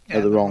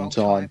at the wrong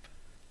time.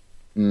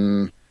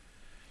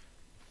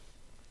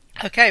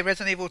 Okay,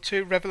 Resident Evil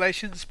 2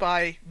 Revelations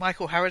by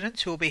Michael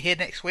Harradence, who will be here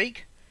next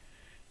week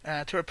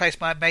to replace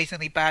my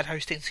amazingly bad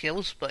hosting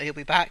skills, but he'll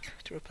be back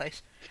to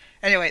replace.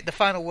 Anyway, the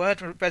final word,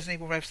 Resident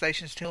Evil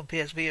Revelations 2 on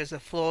PSV is a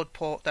flawed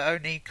port that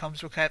only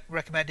comes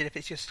recommended if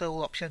it's your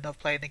sole option of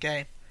playing the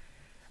game.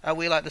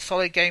 We like the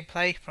solid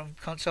gameplay from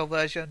console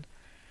version,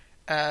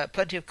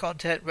 plenty of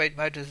content, raid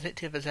mode as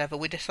addictive as ever.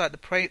 We dislike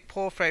the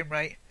poor frame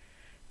rate,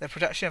 the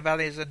production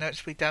values are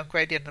noticeably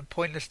downgraded, and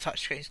pointless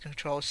touchscreen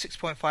controls.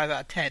 6.5 out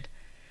of 10.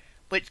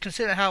 Which,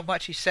 considering how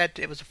much he said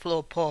it was a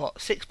flawed port,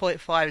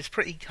 6.5 is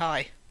pretty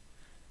high,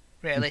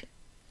 really.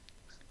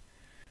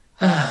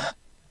 That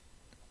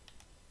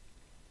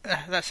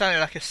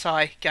sounded like a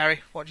sigh, Gary.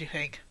 What do you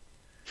think?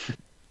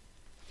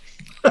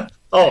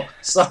 Oh,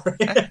 sorry.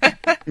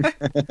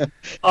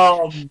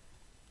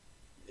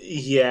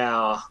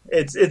 Yeah,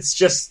 it's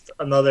just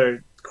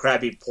another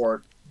crappy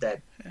port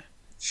that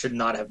should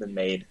not have been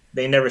made.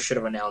 They never should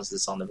have announced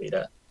this on the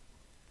Vita,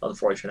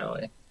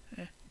 unfortunately.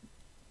 Yeah.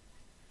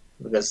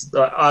 Because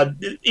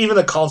even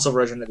the console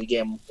version of the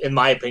game, in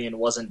my opinion,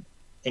 wasn't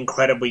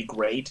incredibly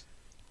great.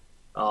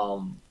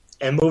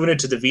 And moving it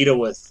to the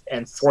Vita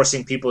and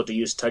forcing people to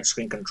use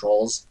touchscreen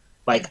controls,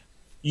 like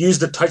use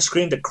the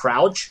touchscreen to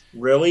crouch,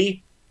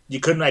 really? You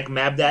couldn't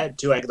map that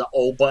to the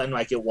O button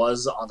like it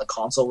was on the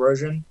console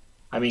version?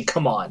 I mean,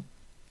 come on.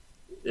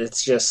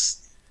 It's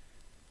just,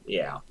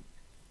 yeah.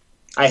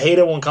 I hate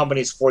it when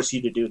companies force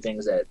you to do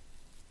things that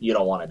you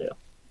don't want to do.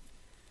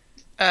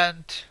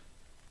 And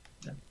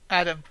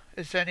Adam,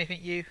 is there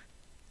anything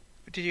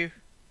did you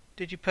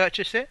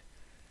purchase it?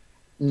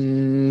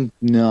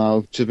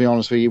 No, to be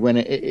honest with you,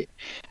 when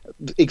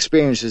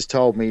experience has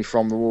told me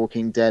from The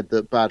Walking Dead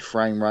that bad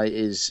frame rate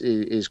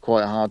is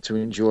quite hard to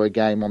enjoy a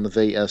game on the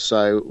Vita.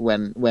 So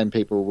when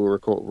people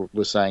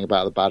were saying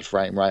about the bad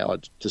frame rate, I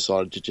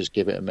decided to just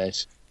give it a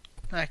miss.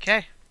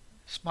 Okay,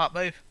 smart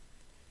move.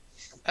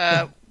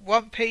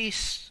 One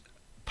Piece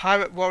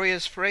Pirate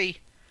Warriors 3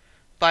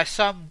 by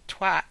some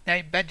twat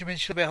named Benjamin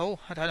Schlibel.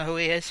 I don't know who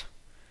he is.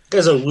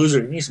 This guy's a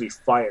loser. He needs to be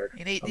fired.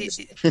 He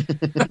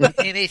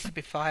needs to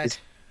be fired.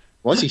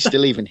 Why is he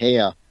still even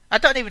here? I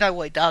don't even know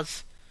what he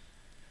does.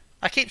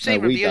 I keep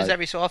seeing No, we reviews don't.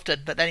 every so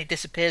often, but then he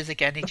disappears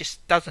again. He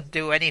just doesn't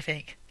do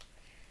anything.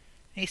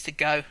 He needs to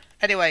go.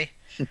 Anyway,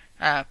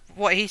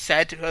 what he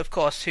said, of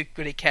course, who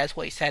really cares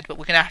what he said, but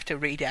we're going to have to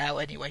read it out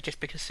anyway, just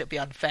because it'll be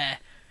unfair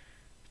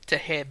to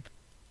him.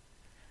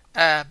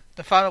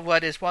 The final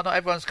word is, while not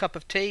everyone's cup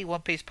of tea,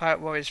 One Piece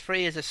Pirate Warriors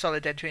 3 is a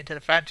solid entry into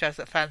the franchise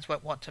that fans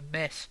won't want to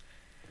miss.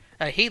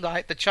 He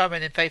liked the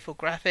charming and faithful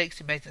graphics,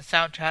 the amazing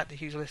soundtrack, the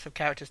huge list of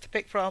characters to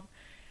pick from.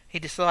 He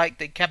disliked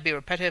that it can be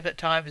repetitive at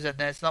times and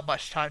there's not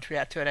much time to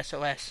react to an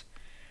SOS.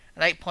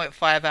 An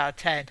 8.5 out of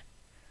 10.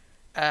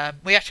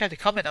 We actually had a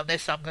comment on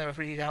this, so I'm going to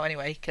read it out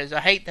anyway, because I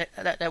hate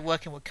that they're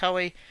working with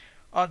Koei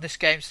on this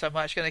game so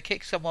much. Going to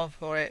kick someone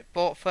for it.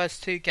 Bought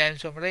first 2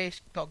 games on release.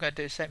 Not going to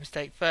do the same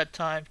mistake third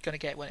time. Going to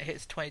get it when it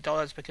hits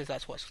 $20 because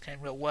that's what's getting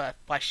real worth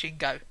by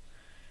Shingo.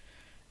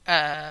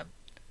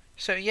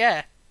 So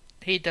yeah.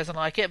 He doesn't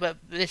like it, but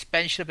this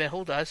Ben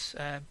Schlibel does.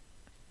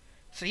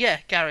 So yeah,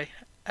 Gary,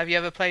 have you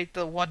ever played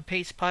the One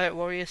Piece Pirate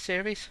Warriors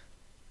series?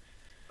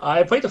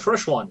 I played the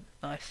first one.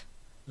 Nice.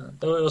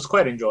 It was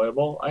quite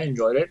enjoyable. I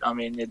enjoyed it. I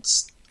mean,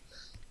 it's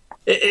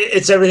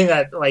everything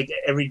that like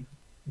every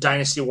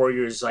Dynasty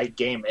Warriors like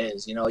game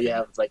is. You know, you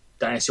have like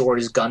Dynasty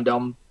Warriors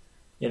Gundam.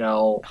 You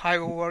know,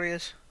 Hyrule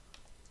Warriors.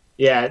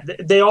 Yeah,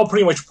 they all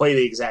pretty much play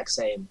the exact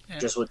same, Yeah.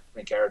 just with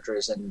different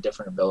characters and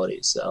different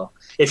abilities. So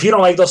if you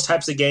don't like those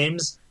types of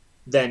games,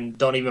 then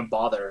don't even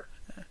bother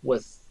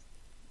with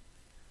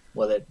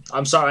it.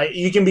 I'm sorry,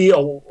 you can be a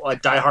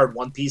diehard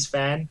One Piece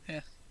fan,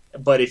 Yeah.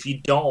 but if you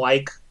don't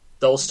like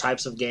those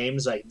types of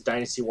games, like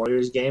Dynasty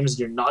Warriors games,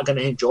 you're not going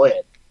to enjoy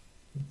it.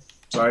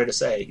 Sorry to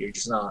say, you're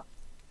just not.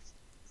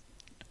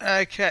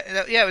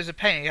 Okay, yeah, it was a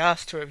pain in the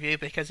ass to review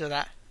because of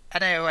that.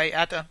 And anyway,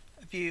 Adam,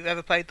 have you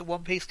ever played the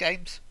One Piece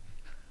games?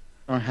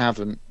 I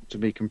haven't, to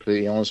be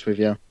completely honest with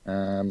you.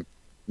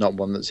 Not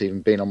one that's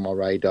even been on my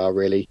radar,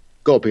 really.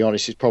 Got to be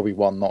honest, it's probably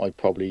one that I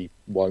probably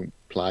won't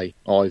play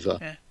either.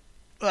 Yeah.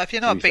 Well, if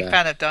you're not a To be big fair.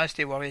 fan of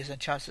Dynasty Warriors, then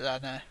chances are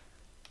no.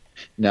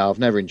 No, I've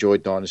never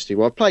enjoyed Dynasty.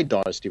 Well, I played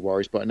Dynasty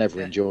Warriors, but I never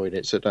Yeah. enjoyed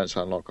it, so it don't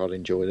sound like I'd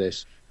enjoy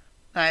this.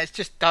 No, it's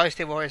just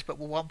Dynasty Warriors, but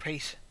with One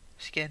Piece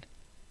skin.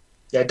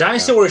 Yeah,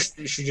 Dynasty Warriors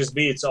should just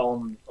be its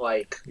own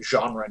like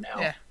genre now.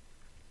 Yeah.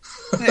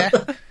 Yeah.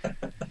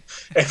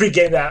 Every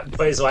game that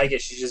plays like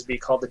it should just be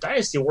called the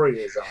Dynasty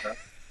Warriors genre.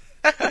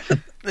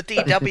 The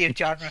DW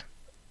genre.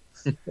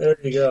 There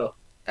you go.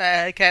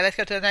 Okay, let's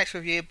go to the next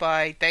review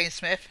by Dane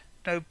Smith.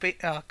 Oh,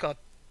 God.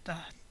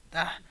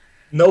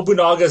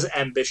 Nobunaga's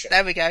Ambition.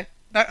 There we go.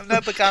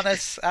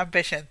 Nobugana's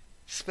Ambition.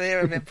 Sphere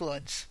of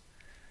Influence.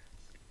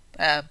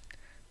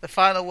 The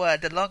final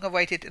word, the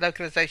long-awaited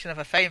localization of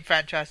a famed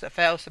franchise that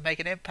fails to make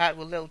an impact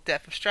with little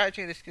depth of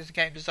strategy. This is a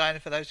game designed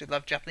for those who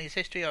love Japanese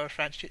history or a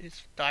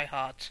franchise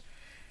diehards.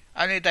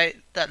 Only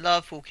that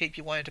love will keep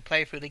you wanting to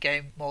play through the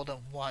game more than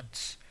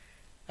once.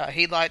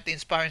 He liked the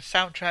inspiring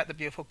soundtrack, the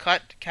beautiful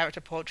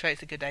character portraits,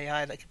 the good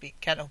AI that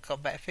can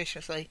combat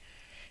efficiently.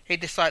 He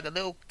disliked the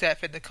little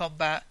depth in the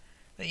combat,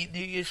 the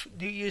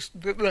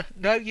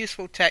no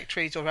useful tech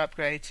trees or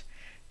upgrades,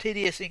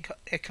 tedious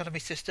economy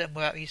system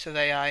without use of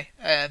AI.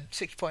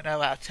 6.0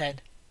 out of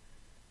 10.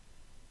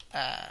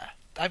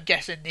 I'm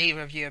guessing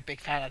neither of you are a big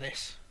fan of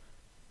this.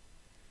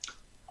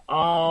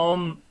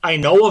 I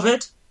know of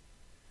it.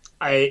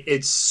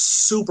 It's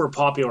super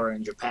popular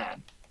in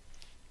Japan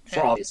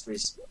for obvious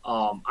reasons.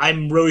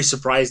 I'm really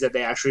surprised that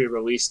they actually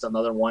released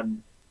another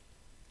one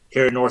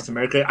here in North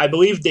America. I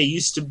believe they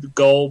used to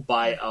go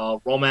by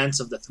Romance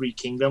of the Three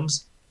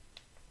Kingdoms.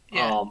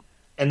 Yeah.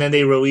 And then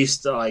they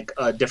released like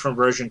a different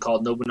version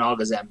called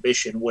Nobunaga's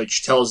Ambition,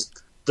 which tells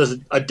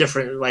a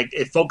different, like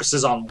it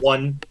focuses on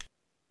one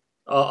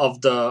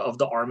of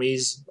the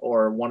armies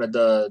or one of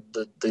the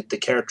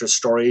characters'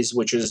 stories,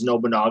 which is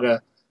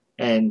Nobunaga,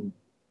 and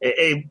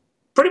it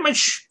pretty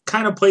much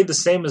kind of played the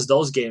same as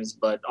those games,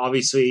 but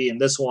obviously in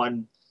this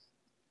one,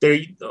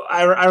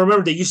 I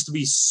remember they used to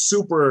be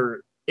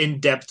super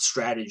in-depth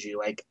strategy,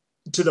 like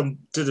to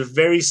the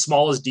very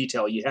smallest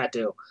detail. You had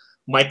to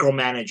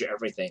micromanage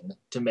everything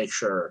to make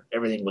sure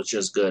everything was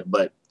just good.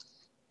 But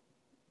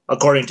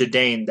according to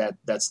Dane,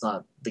 that's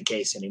not the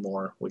case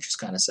anymore, which is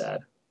kind of sad.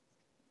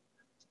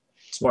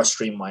 It's more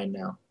streamlined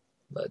now,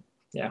 but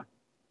yeah.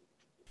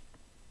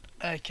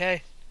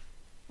 Okay.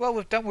 Well,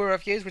 we've done with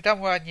reviews. We've done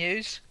with our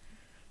news.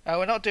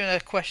 We're not doing a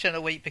question of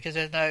the week because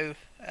there's no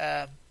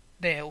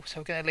Neil, so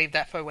we're going to leave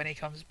that for when he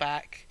comes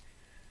back.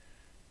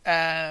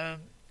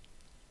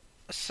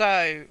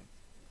 So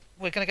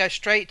we're going to go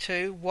straight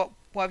to what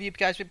have you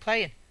guys been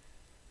playing?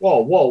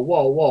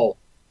 Whoa.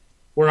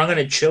 We're not going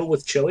to chill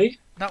with Chili?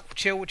 No,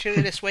 chill with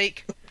Chili this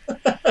week.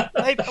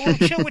 Maybe we'll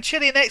chill with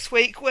Chili next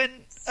week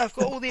when I've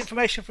got all the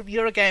information from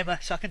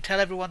Eurogamer, so I can tell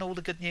everyone all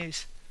the good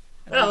news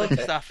and all the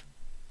good stuff.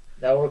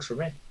 That works for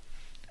me.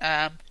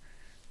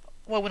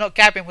 Well, we're not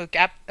gabbing with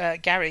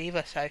Gary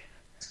either, so.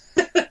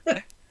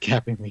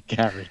 Gabbing with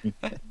Gary.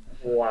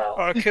 Wow.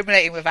 Or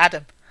accumulating with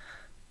Adam.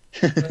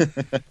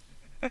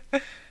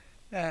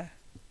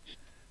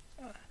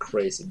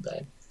 Crazy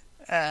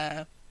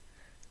bad.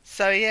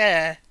 So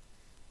yeah,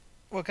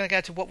 we're going to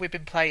go to what we've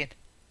been playing.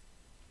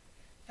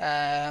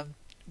 What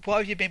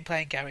have you been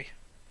playing, Gary?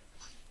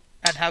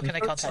 And how can I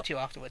contact you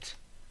afterwards?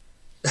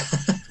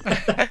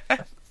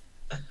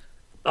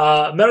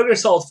 Metal Gear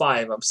Solid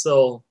 5. I'm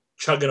still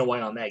chugging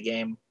away on that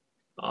game.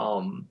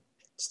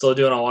 Still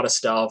doing a lot of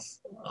stuff.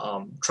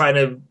 Trying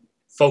to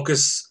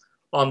focus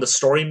on the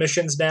story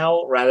missions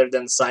now rather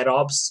than side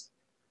ops.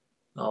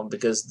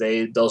 Because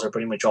those are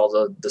pretty much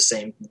all the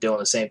same, doing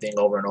the same thing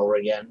over and over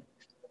again.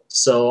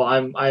 So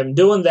I'm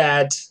doing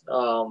that.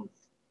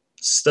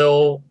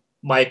 Still,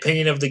 my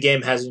opinion of the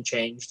game hasn't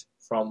changed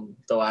from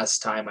the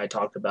last time I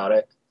talked about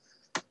it.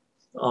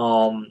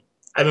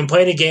 I've been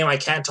playing a game I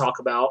can't talk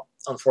about,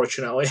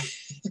 unfortunately.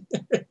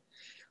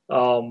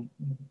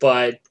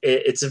 But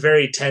it's a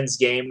very tense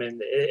game,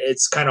 and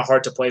it's kind of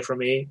hard to play for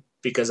me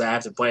because I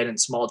have to play it in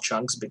small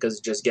chunks because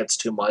it just gets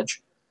too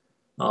much.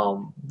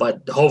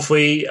 But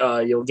hopefully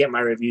you'll get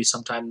my review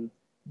sometime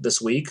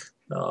this week,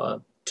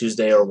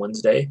 Tuesday or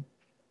Wednesday.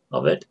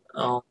 of it.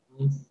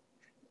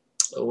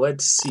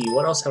 Let's see,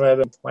 what else have I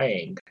been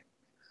playing?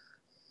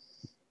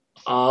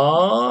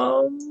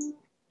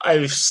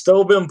 I've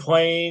still been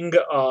playing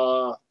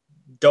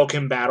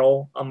Dokkan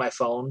Battle on my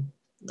phone,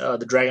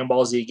 the Dragon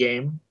Ball Z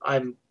game.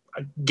 I'm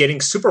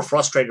getting super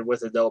frustrated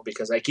with it though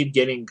because I keep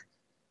getting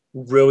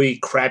really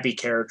crappy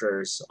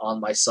characters on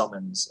my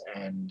summons,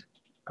 and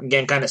I'm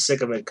getting kind of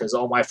sick of it because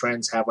all my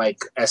friends have like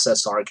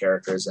SSR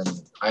characters, and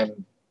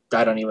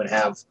I don't even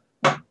have.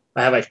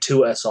 I have like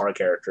 2 SR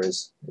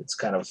characters. It's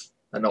kind of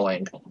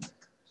annoying.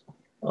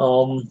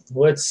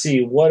 Let's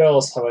see, what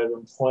else have I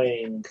been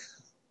playing?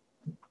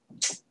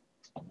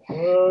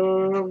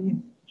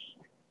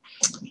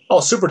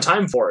 Super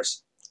Time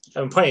Force.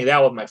 I've been playing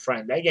that with my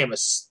friend. That game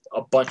is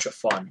a bunch of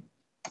fun.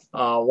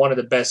 One of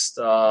the best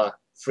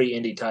free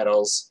indie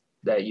titles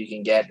that you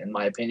can get, in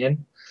my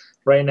opinion.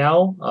 Right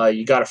now,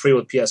 you got it free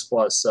with PS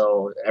Plus,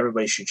 so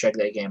everybody should check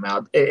that game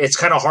out. It's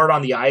kind of hard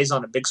on the eyes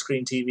on a big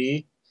screen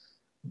TV,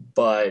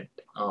 but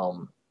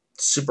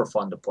super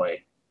fun to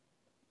play.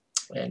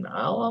 And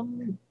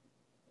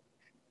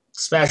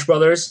Smash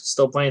Brothers,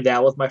 still playing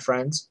that with my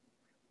friends.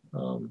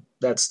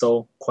 That's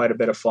still quite a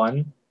bit of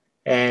fun.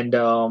 And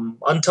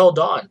Until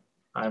Dawn,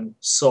 I'm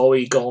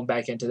slowly going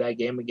back into that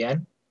game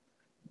again,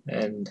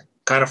 and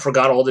kind of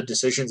forgot all the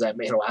decisions I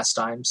made last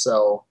time.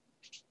 So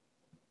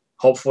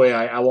hopefully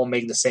I won't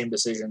make the same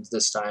decisions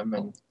this time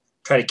and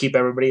try to keep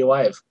everybody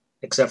alive,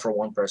 except for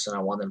one person. I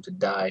want them to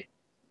die.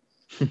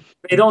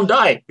 They don't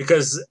die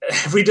because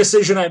every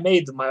decision I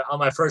made on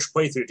my first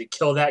playthrough to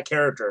kill that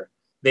character,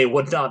 they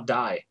would not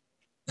die.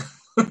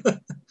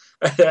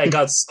 I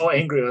got so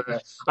angry with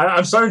that.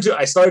 I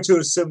started to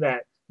assume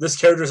that this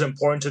character is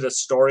important to the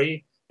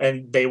story,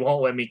 and they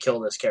won't let me kill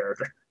this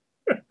character.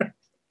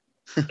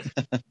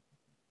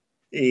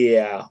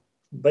 Yeah,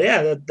 but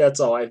yeah, that's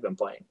all I've been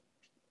playing.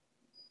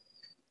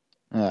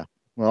 Yeah,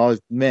 well,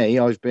 I've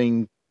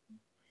been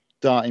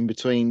darting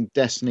between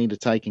Destiny: The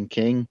Taken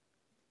King,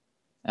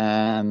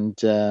 and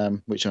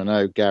which I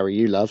know Gary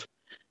you love,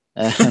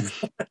 and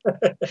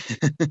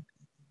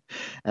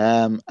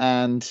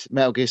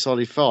Metal Gear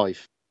Solid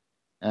 5.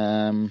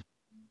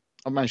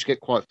 I managed to get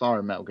quite far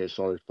in Metal Gear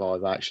Solid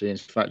 5, actually. In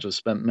fact, I've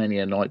spent many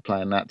a night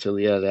playing that till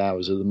the early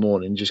hours of the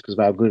morning just because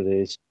of how good it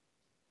is.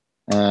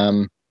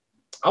 I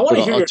want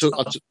to hear your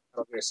thoughts on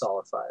Metal Gear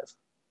Solid 5.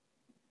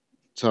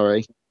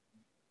 Sorry?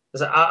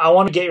 I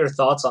want to get your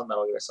thoughts on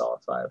Metal Gear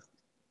Solid 5.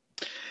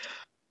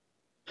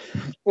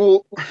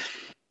 Well,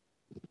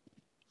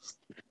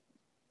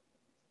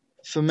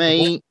 for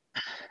me,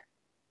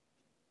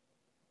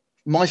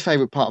 my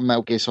favourite part of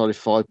Metal Gear Solid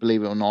 5,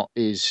 believe it or not,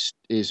 is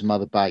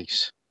Mother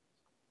Base.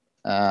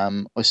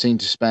 I seem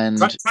to spend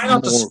try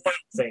not to spoil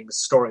things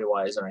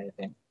story-wise or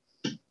anything.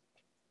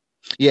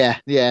 Yeah,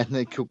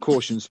 they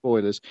caution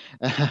spoilers.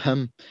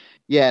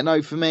 Yeah,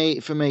 no, for me,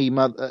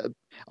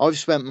 I've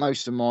spent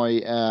most of my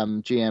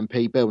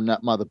GMP building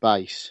up Mother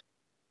Base,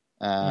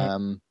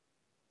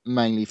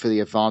 mainly for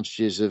the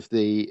advantages of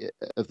the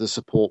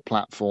support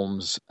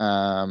platforms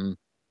and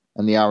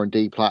the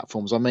R&D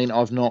platforms. I mean,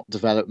 I've not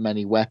developed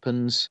many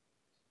weapons,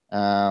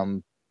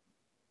 but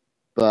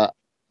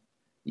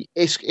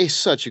it's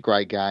such a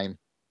great game.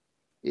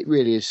 It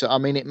really is. I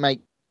mean, it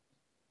makes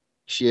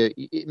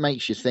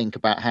you think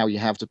about how you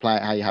have to play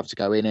it, how you have to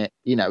go in it.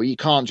 You know, you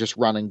can't just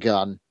run and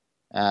gun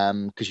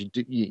because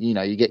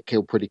you get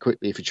killed pretty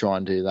quickly if you try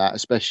and do that,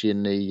 especially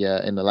in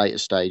the later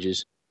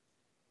stages.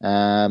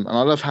 And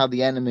I love how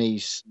the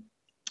enemies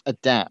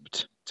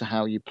adapt to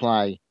how you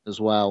play as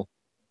well.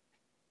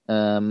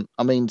 I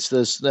mean,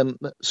 there's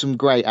some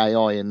great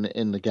AI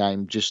in the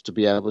game just to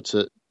be able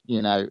to,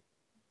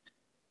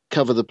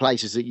 cover the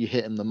places that you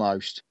hit them the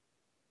most.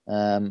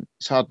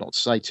 It's hard not to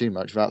say too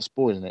much without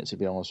spoiling it, to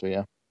be honest with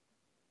you.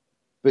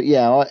 But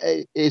yeah,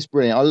 it's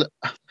brilliant.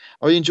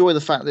 I enjoy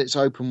the fact that it's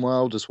open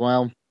world as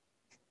well,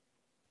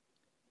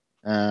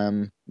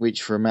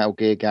 which for a Metal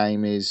Gear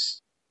game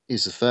is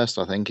the first,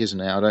 I think,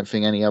 isn't it? I don't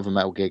think any other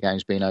Metal Gear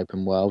game's been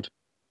open world.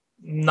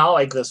 Not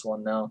like this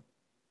one, no.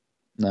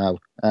 No.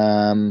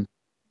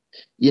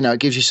 It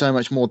gives you so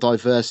much more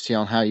diversity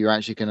on how you're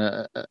actually going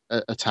to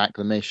attack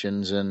the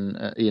missions and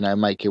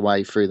make your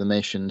way through the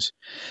missions.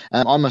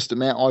 I must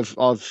admit, I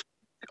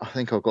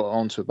think I've got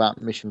on to about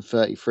mission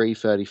 33,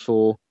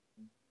 34.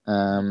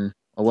 I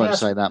won't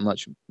say that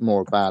much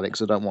more about it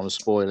because I don't want to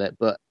spoil it.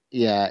 But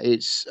yeah,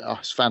 it's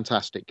a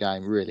fantastic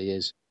game, it really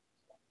is.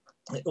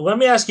 Let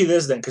me ask you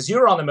this then, because you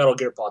were on the Metal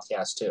Gear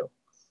podcast too.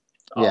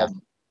 Yeah.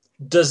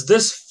 Does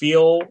this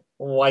feel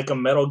like a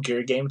Metal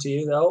Gear game to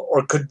you, though?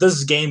 Or could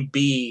this game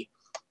be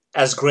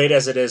as great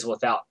as it is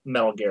without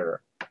Metal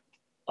Gear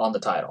on the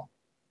title?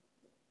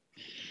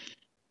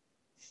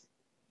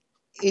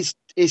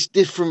 It's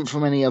different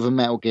from any other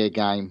Metal Gear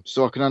game.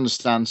 So I can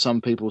understand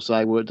some people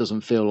say, well, it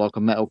doesn't feel like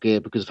a Metal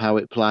Gear because of how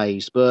it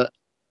plays. But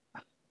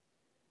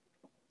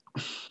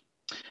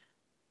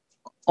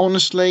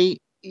honestly,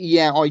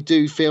 yeah, I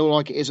do feel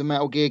like it is a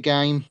Metal Gear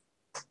game.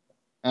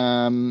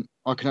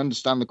 I can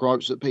understand the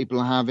gripes that people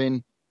are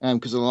having.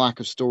 because of the lack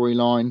of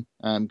storyline.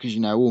 Because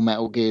all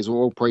Metal Gears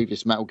or all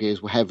previous Metal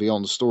Gears were heavy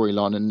on the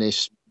storyline, and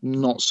this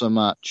not so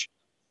much.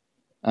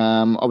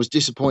 I was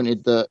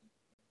disappointed that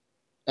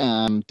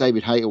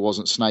David Hayter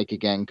wasn't Snake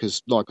again,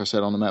 because, like I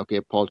said on the Metal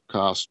Gear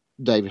podcast,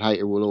 David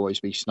Hayter will always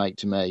be Snake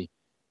to me.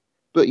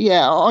 But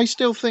yeah, I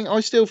still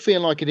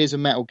feel like it is a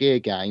Metal Gear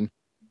game,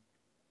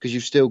 because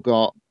you've still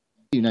got,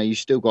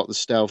 the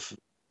stealth,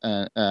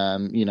 like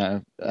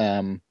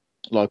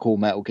all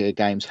Metal Gear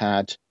games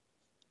had.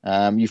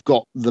 You've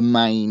got the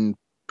main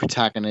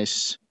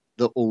protagonists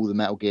that all the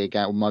Metal Gear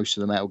game, or most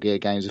of the Metal Gear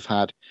games have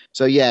had.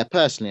 So yeah,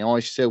 personally, I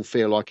still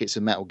feel like it's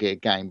a Metal Gear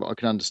game, but I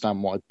can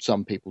understand why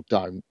some people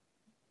don't.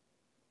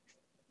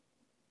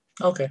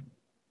 Okay.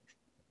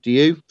 Do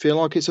you feel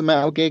like it's a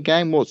Metal Gear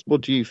game?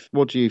 What do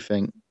you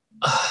think?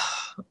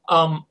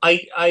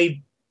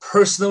 I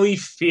personally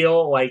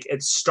feel like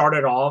it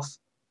started off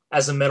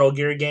as a Metal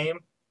Gear game.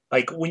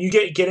 Like when you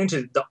get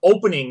into the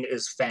opening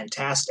is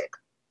fantastic.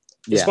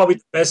 It's probably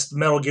the best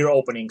Metal Gear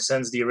opening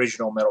since the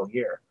original Metal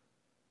Gear.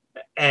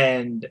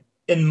 And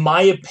in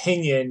my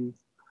opinion,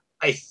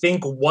 I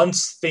think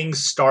once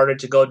things started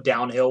to go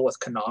downhill with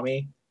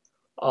Konami,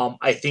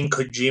 I think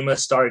Kojima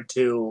started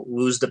to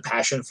lose the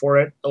passion for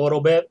it a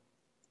little bit.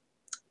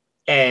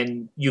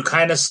 And you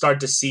kind of start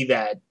to see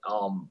that,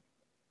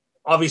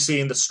 obviously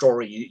in the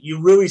story.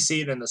 You really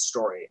see it in the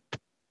story.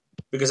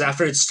 Because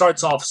after it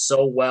starts off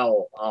so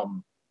well,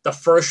 the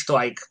first,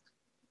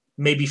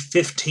 maybe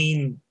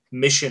 15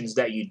 missions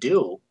that you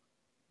do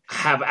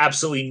have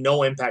absolutely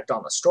no impact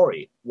on the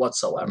story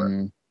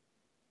whatsoever.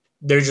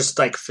 They're just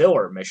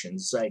filler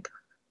missions.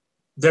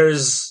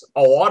 There's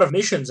a lot of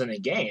missions in a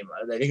game.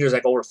 I think there's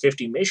over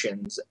 50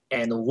 missions,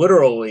 and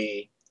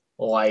literally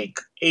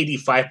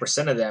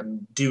 85% of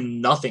them do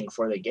nothing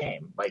for the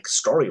game,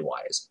 story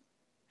wise.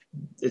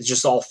 It's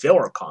just all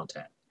filler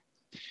content.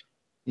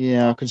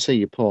 Yeah, I can see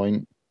your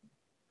point.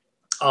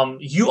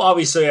 You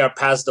obviously are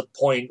past the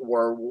point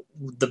where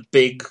the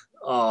big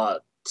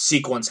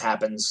sequence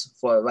happens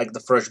for the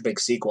first big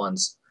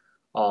sequence,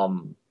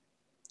 and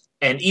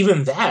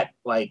even that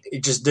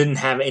it just didn't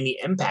have any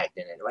impact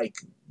in it.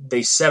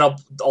 They set up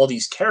all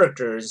these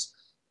characters,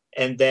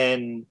 and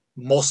then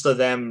most of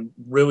them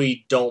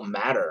really don't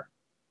matter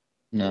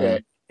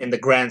in the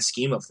grand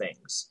scheme of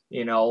things.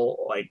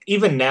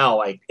 Even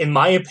now, in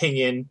my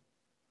opinion,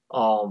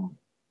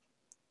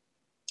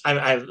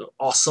 I've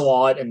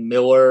Ocelot and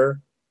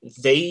Miller,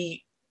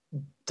 they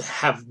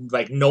have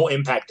no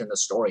impact in the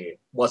story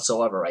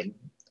whatsoever. I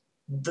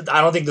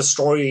don't think the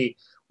story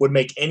would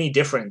make any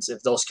difference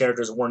if those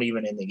characters weren't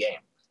even in the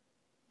game.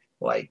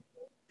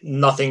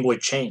 Nothing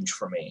would change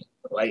for me.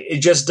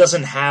 It just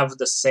doesn't have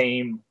the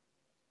same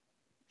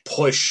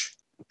push,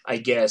 I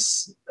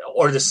guess,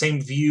 or the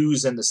same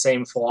views and the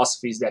same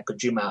philosophies that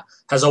Kojima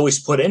has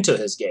always put into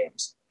his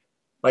games.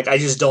 I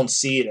just don't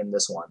see it in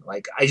this one.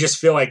 I just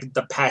feel like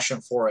the passion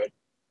for it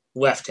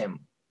left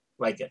him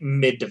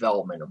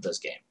mid-development of this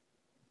game,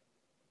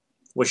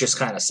 which is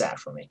kind of sad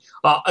for me.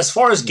 As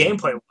far as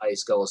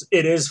gameplay-wise goes,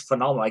 it is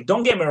phenomenal.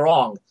 Don't get me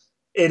wrong,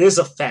 it is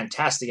a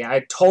fantastic game.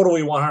 I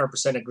totally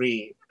 100%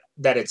 agree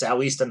that it's at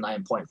least a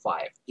 9.5,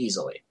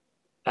 easily,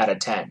 out of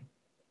 10.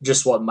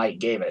 Just what Mike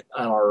gave it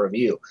on our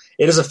review.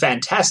 It is a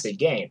fantastic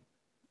game.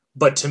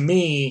 But to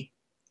me,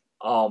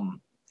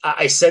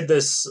 I said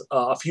this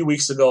a few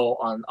weeks ago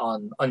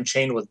on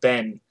Unchained with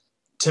Ben.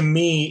 To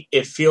me,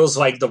 it feels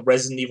like the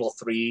Resident Evil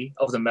 3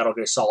 of the Metal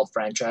Gear Solid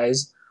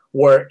franchise,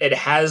 where it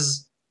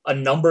has a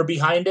number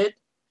behind it,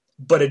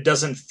 but it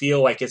doesn't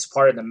feel like it's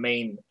part of the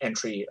main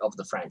entry of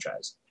the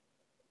franchise.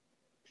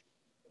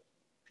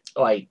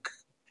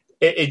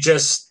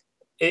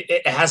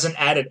 It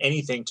hasn't added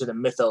anything to the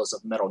mythos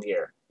of Metal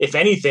Gear. If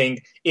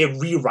anything, it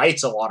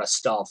rewrites a lot of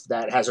stuff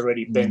that has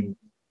already been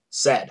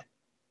said.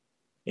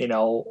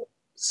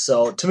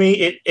 So to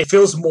me, it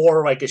feels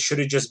more like it should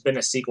have just been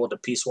a sequel to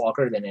Peace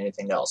Walker than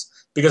anything else,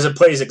 because it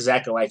plays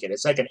exactly like it.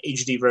 It's like an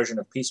HD version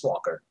of Peace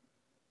Walker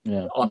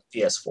on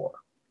PS4.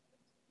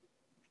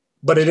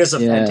 But it is a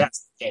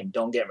fantastic game,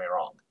 don't get me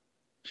wrong.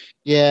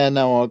 Yeah,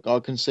 no, I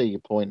can see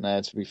your point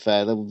there, to be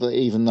fair.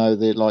 Even though,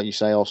 like you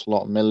say,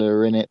 Ocelot and Miller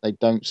are in it, they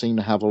don't seem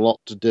to have a lot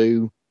to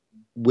do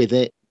with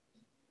it.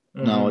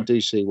 Mm-hmm. No, I do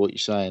see what you're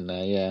saying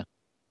there,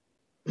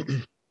 yeah.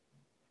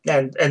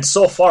 And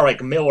so far,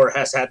 Miller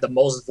has had the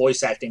most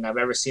voice acting I've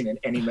ever seen in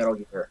any Metal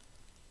Gear.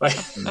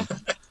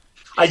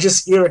 I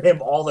just hear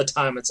him all the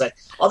time. It's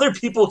other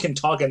people can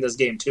talk in this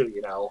game too,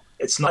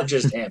 It's not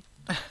just him.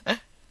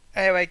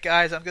 Anyway,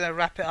 guys, I'm going to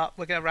wrap it up.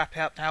 We're going to wrap it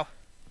up now.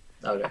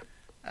 Okay.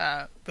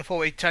 Before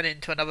we turn it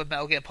into another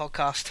Metal Gear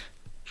podcast.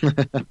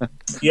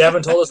 You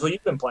haven't told us what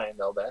you've been playing,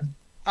 though, Ben.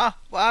 Well,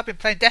 I've been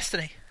playing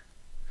Destiny.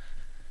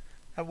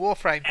 And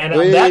Warframe. And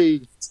on that,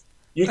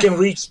 you can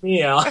reach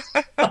me out.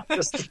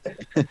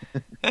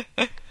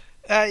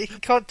 You can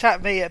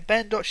contact me at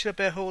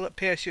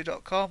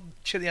ben.shillerbeerhall@psu.com,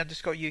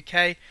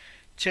 chili_UK,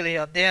 chili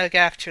on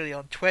NeoGAF, chili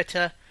on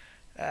Twitter.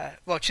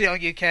 Chili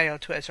on UK on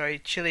Twitter, sorry,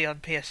 chili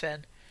on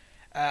PSN.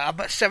 I'm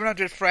at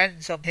 700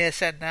 friends on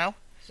PSN now,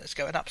 so it's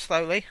going up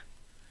slowly.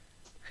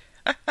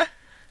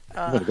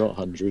 I've only got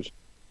 100.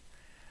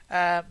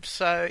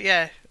 So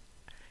yeah,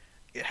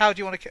 how do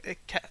you want to?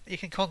 You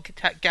can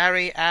contact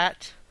Gary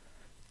at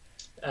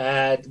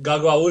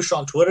Gagaush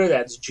on Twitter.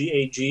 That's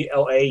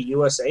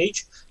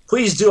GAGLAUSH.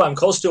 Please do. I'm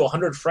close to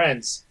 100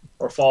 friends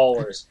or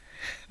followers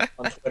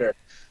on Twitter.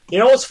 You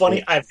know what's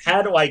funny? I've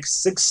had like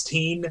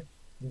 16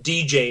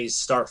 DJs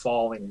start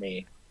following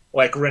me,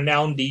 like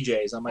renowned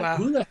DJs. I'm like, Wow.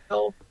 Who the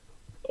hell?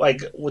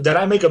 Like, did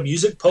I make a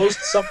music post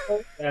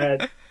somewhere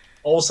and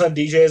all of a sudden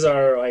DJs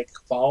are like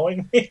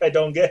following me? I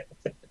don't get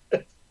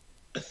it.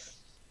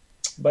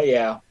 But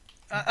yeah,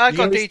 I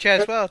got You DJ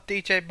as well.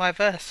 DJ My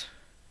Verse.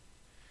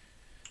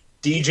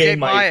 DJ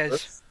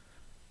Myers.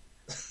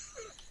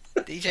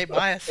 DJ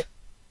Myers.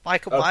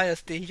 Michael Okay.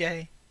 Myers,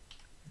 DJ.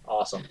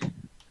 Awesome.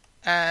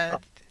 And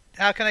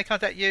how can I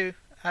contact you,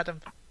 Adam?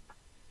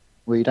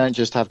 Well, you don't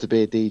just have to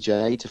be a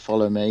DJ to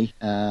follow me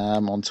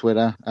on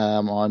Twitter.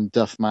 I'm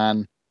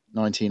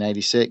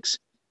Duffman1986,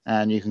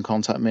 and you can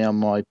contact me on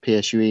my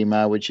PSU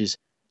email, which is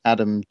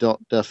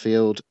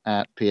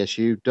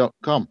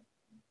adam.duffield@psu.com.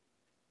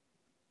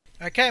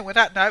 Okay, with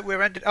that note,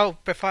 we're ended. Oh,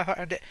 before I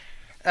end it,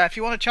 if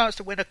you want a chance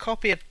to win a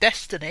copy of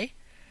Destiny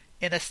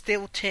in a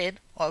steel tin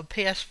on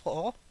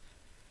PS4,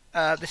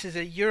 this is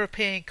a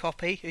European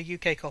copy, a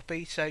UK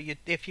copy. So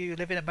if you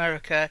live in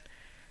America,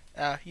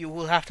 you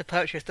will have to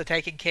purchase the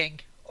Taken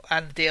King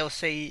and the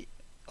DLC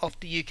off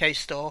the UK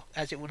store,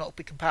 as it will not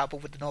be compatible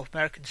with the North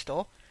American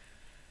store.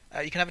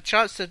 You can have a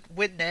chance to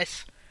win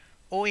this.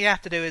 All you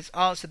have to do is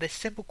answer this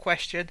simple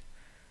question: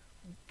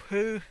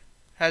 Who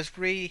is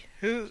the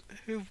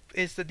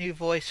new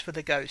voice for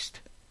the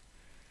Ghost?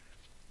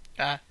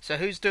 So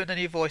who's doing the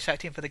new voice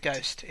acting for the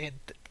Ghost in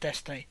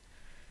Destiny?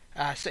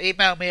 So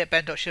email me at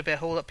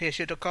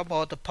ben.shabirhall@psu.com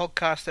or the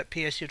podcast at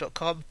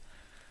psu.com,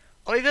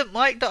 or even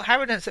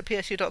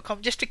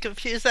mike.harridans@psu.com, just to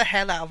confuse the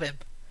hell out of him.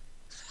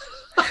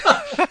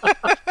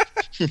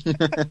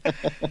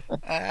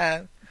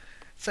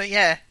 So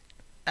yeah,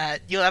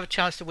 you'll have a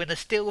chance to win a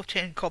steel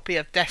tin copy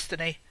of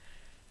Destiny.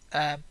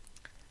 I'm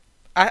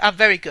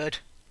very good.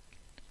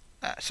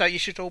 So you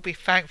should all be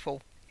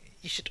thankful.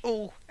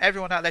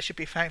 Everyone out there should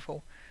be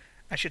thankful.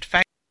 I should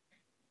thank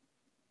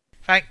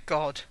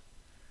God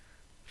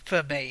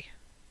for me.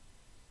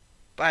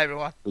 Bye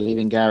everyone. Believe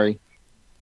in Gary.